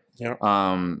support. Yeah.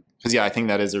 Because I think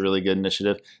that is a really good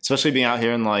initiative, especially being out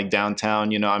here in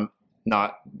downtown. I'm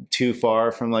not too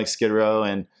far from Skid Row,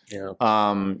 and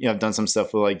I've done some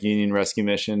stuff with Union Rescue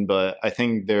Mission, but I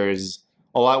think there's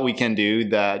a lot we can do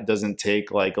that doesn't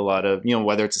take a lot of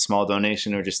whether it's a small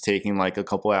donation or just taking a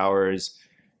couple hours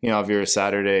of your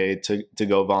Saturday to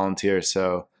go volunteer.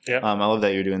 So I love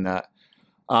that you're doing that.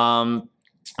 All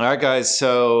right, guys.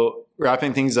 So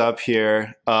wrapping things up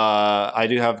here, I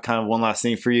do have kind of one last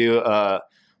thing for you.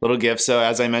 Little gift. So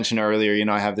as I mentioned earlier,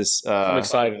 I have this. I'm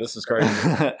excited. This is crazy.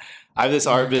 I have this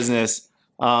art business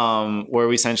where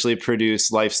we essentially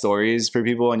produce life stories for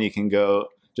people, and you can go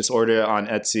just order it on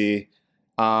Etsy.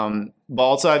 But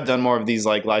also I've done more of these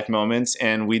life moments,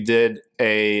 and we did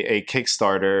a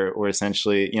Kickstarter where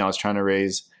essentially, I was trying to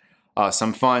raise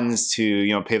some funds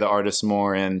to, pay the artists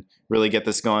more and really get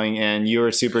this going. And you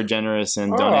were super generous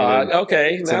and donated.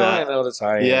 Okay. Now that. I know that's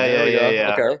how.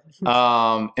 Yeah. Okay.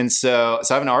 And so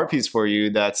I have an art piece for you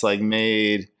that's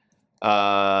made,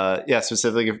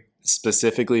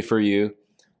 specifically for you.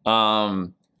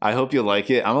 I hope you like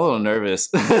it. I'm a little nervous.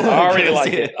 I already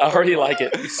like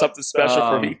it. It's something special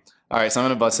for me. All right, so I'm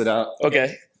going to bust it out.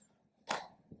 Okay.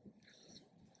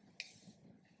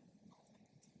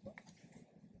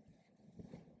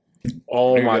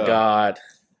 Oh my God.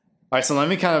 All right, so let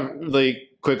me kind of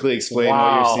quickly explain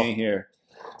what you're seeing here.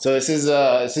 So this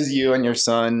is you and your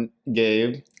son,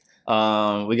 Gabe.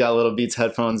 We got little Beats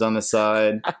headphones on the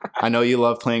side. I know you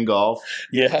love playing golf.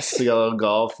 Yes. We got a little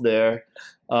golf there.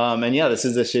 And this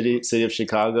is the city of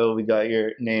Chicago. We got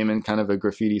your name in kind of a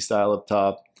graffiti style up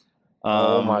top.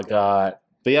 Oh my God.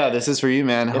 But yeah, this is for you,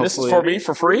 man. And this is for me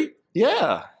for free?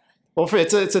 Yeah. Well,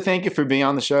 it's a thank you for being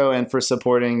on the show and for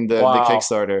supporting the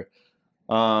Kickstarter.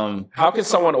 How can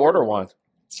someone order one?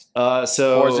 Or is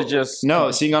it just no?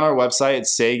 So you can go on our website.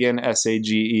 It's Sagen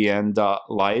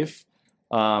SAGEN.life.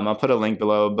 I'll put a link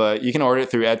below, but you can order it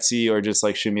through Etsy or just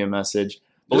shoot me a message.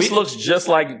 This looks just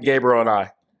like Gabriel and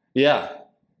I. Yeah.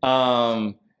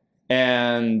 And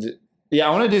I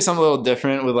want to do something a little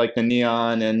different with the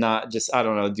neon and not just, I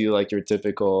don't know, do your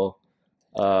typical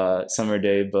summer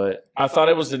day. But I thought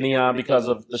it was the neon because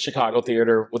of the Chicago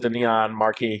theater with the neon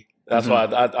marquee. That's why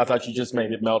I thought you just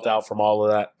made it melt out from all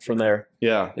of that from there.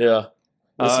 Yeah. Yeah.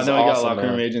 Then we got Locker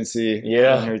Room Agency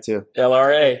in here too.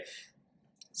 LRA.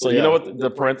 So you know what the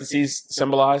parentheses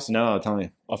symbolize? No, tell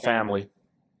me. A family.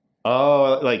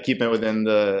 Oh, keeping it within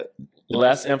the...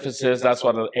 Less emphasis, that's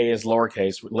why the A is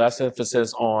lowercase. Less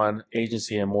emphasis on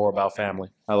agency and more about family.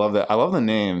 I love that. I love the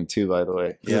name too, by the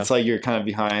way. Yeah. It's you're kind of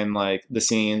behind the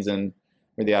scenes and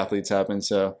where the athletes happen.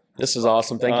 So this is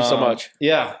awesome. Thank you so much.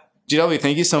 Yeah. GW,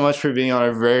 thank you so much for being on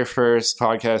our very first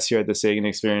podcast here at the Sagen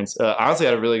Experience. Honestly, I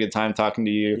had a really good time talking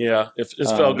to you. Yeah, it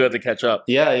felt good to catch up.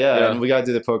 Yeah. And we got to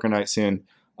do the poker night soon.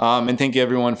 And thank you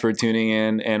everyone for tuning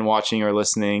in and watching or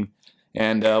listening.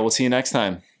 And we'll see you next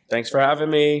time. Thanks for having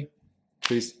me.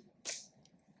 Peace.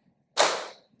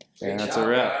 And that's a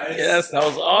wrap. Yes, that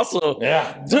was awesome.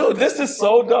 Yeah. Dude, this is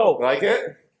so dope. Like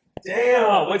it?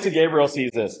 Damn. Wait till Gabriel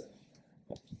sees this.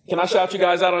 Can I shout you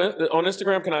guys out on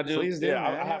Instagram? Can I do? Please do. Yeah,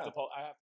 I have to post.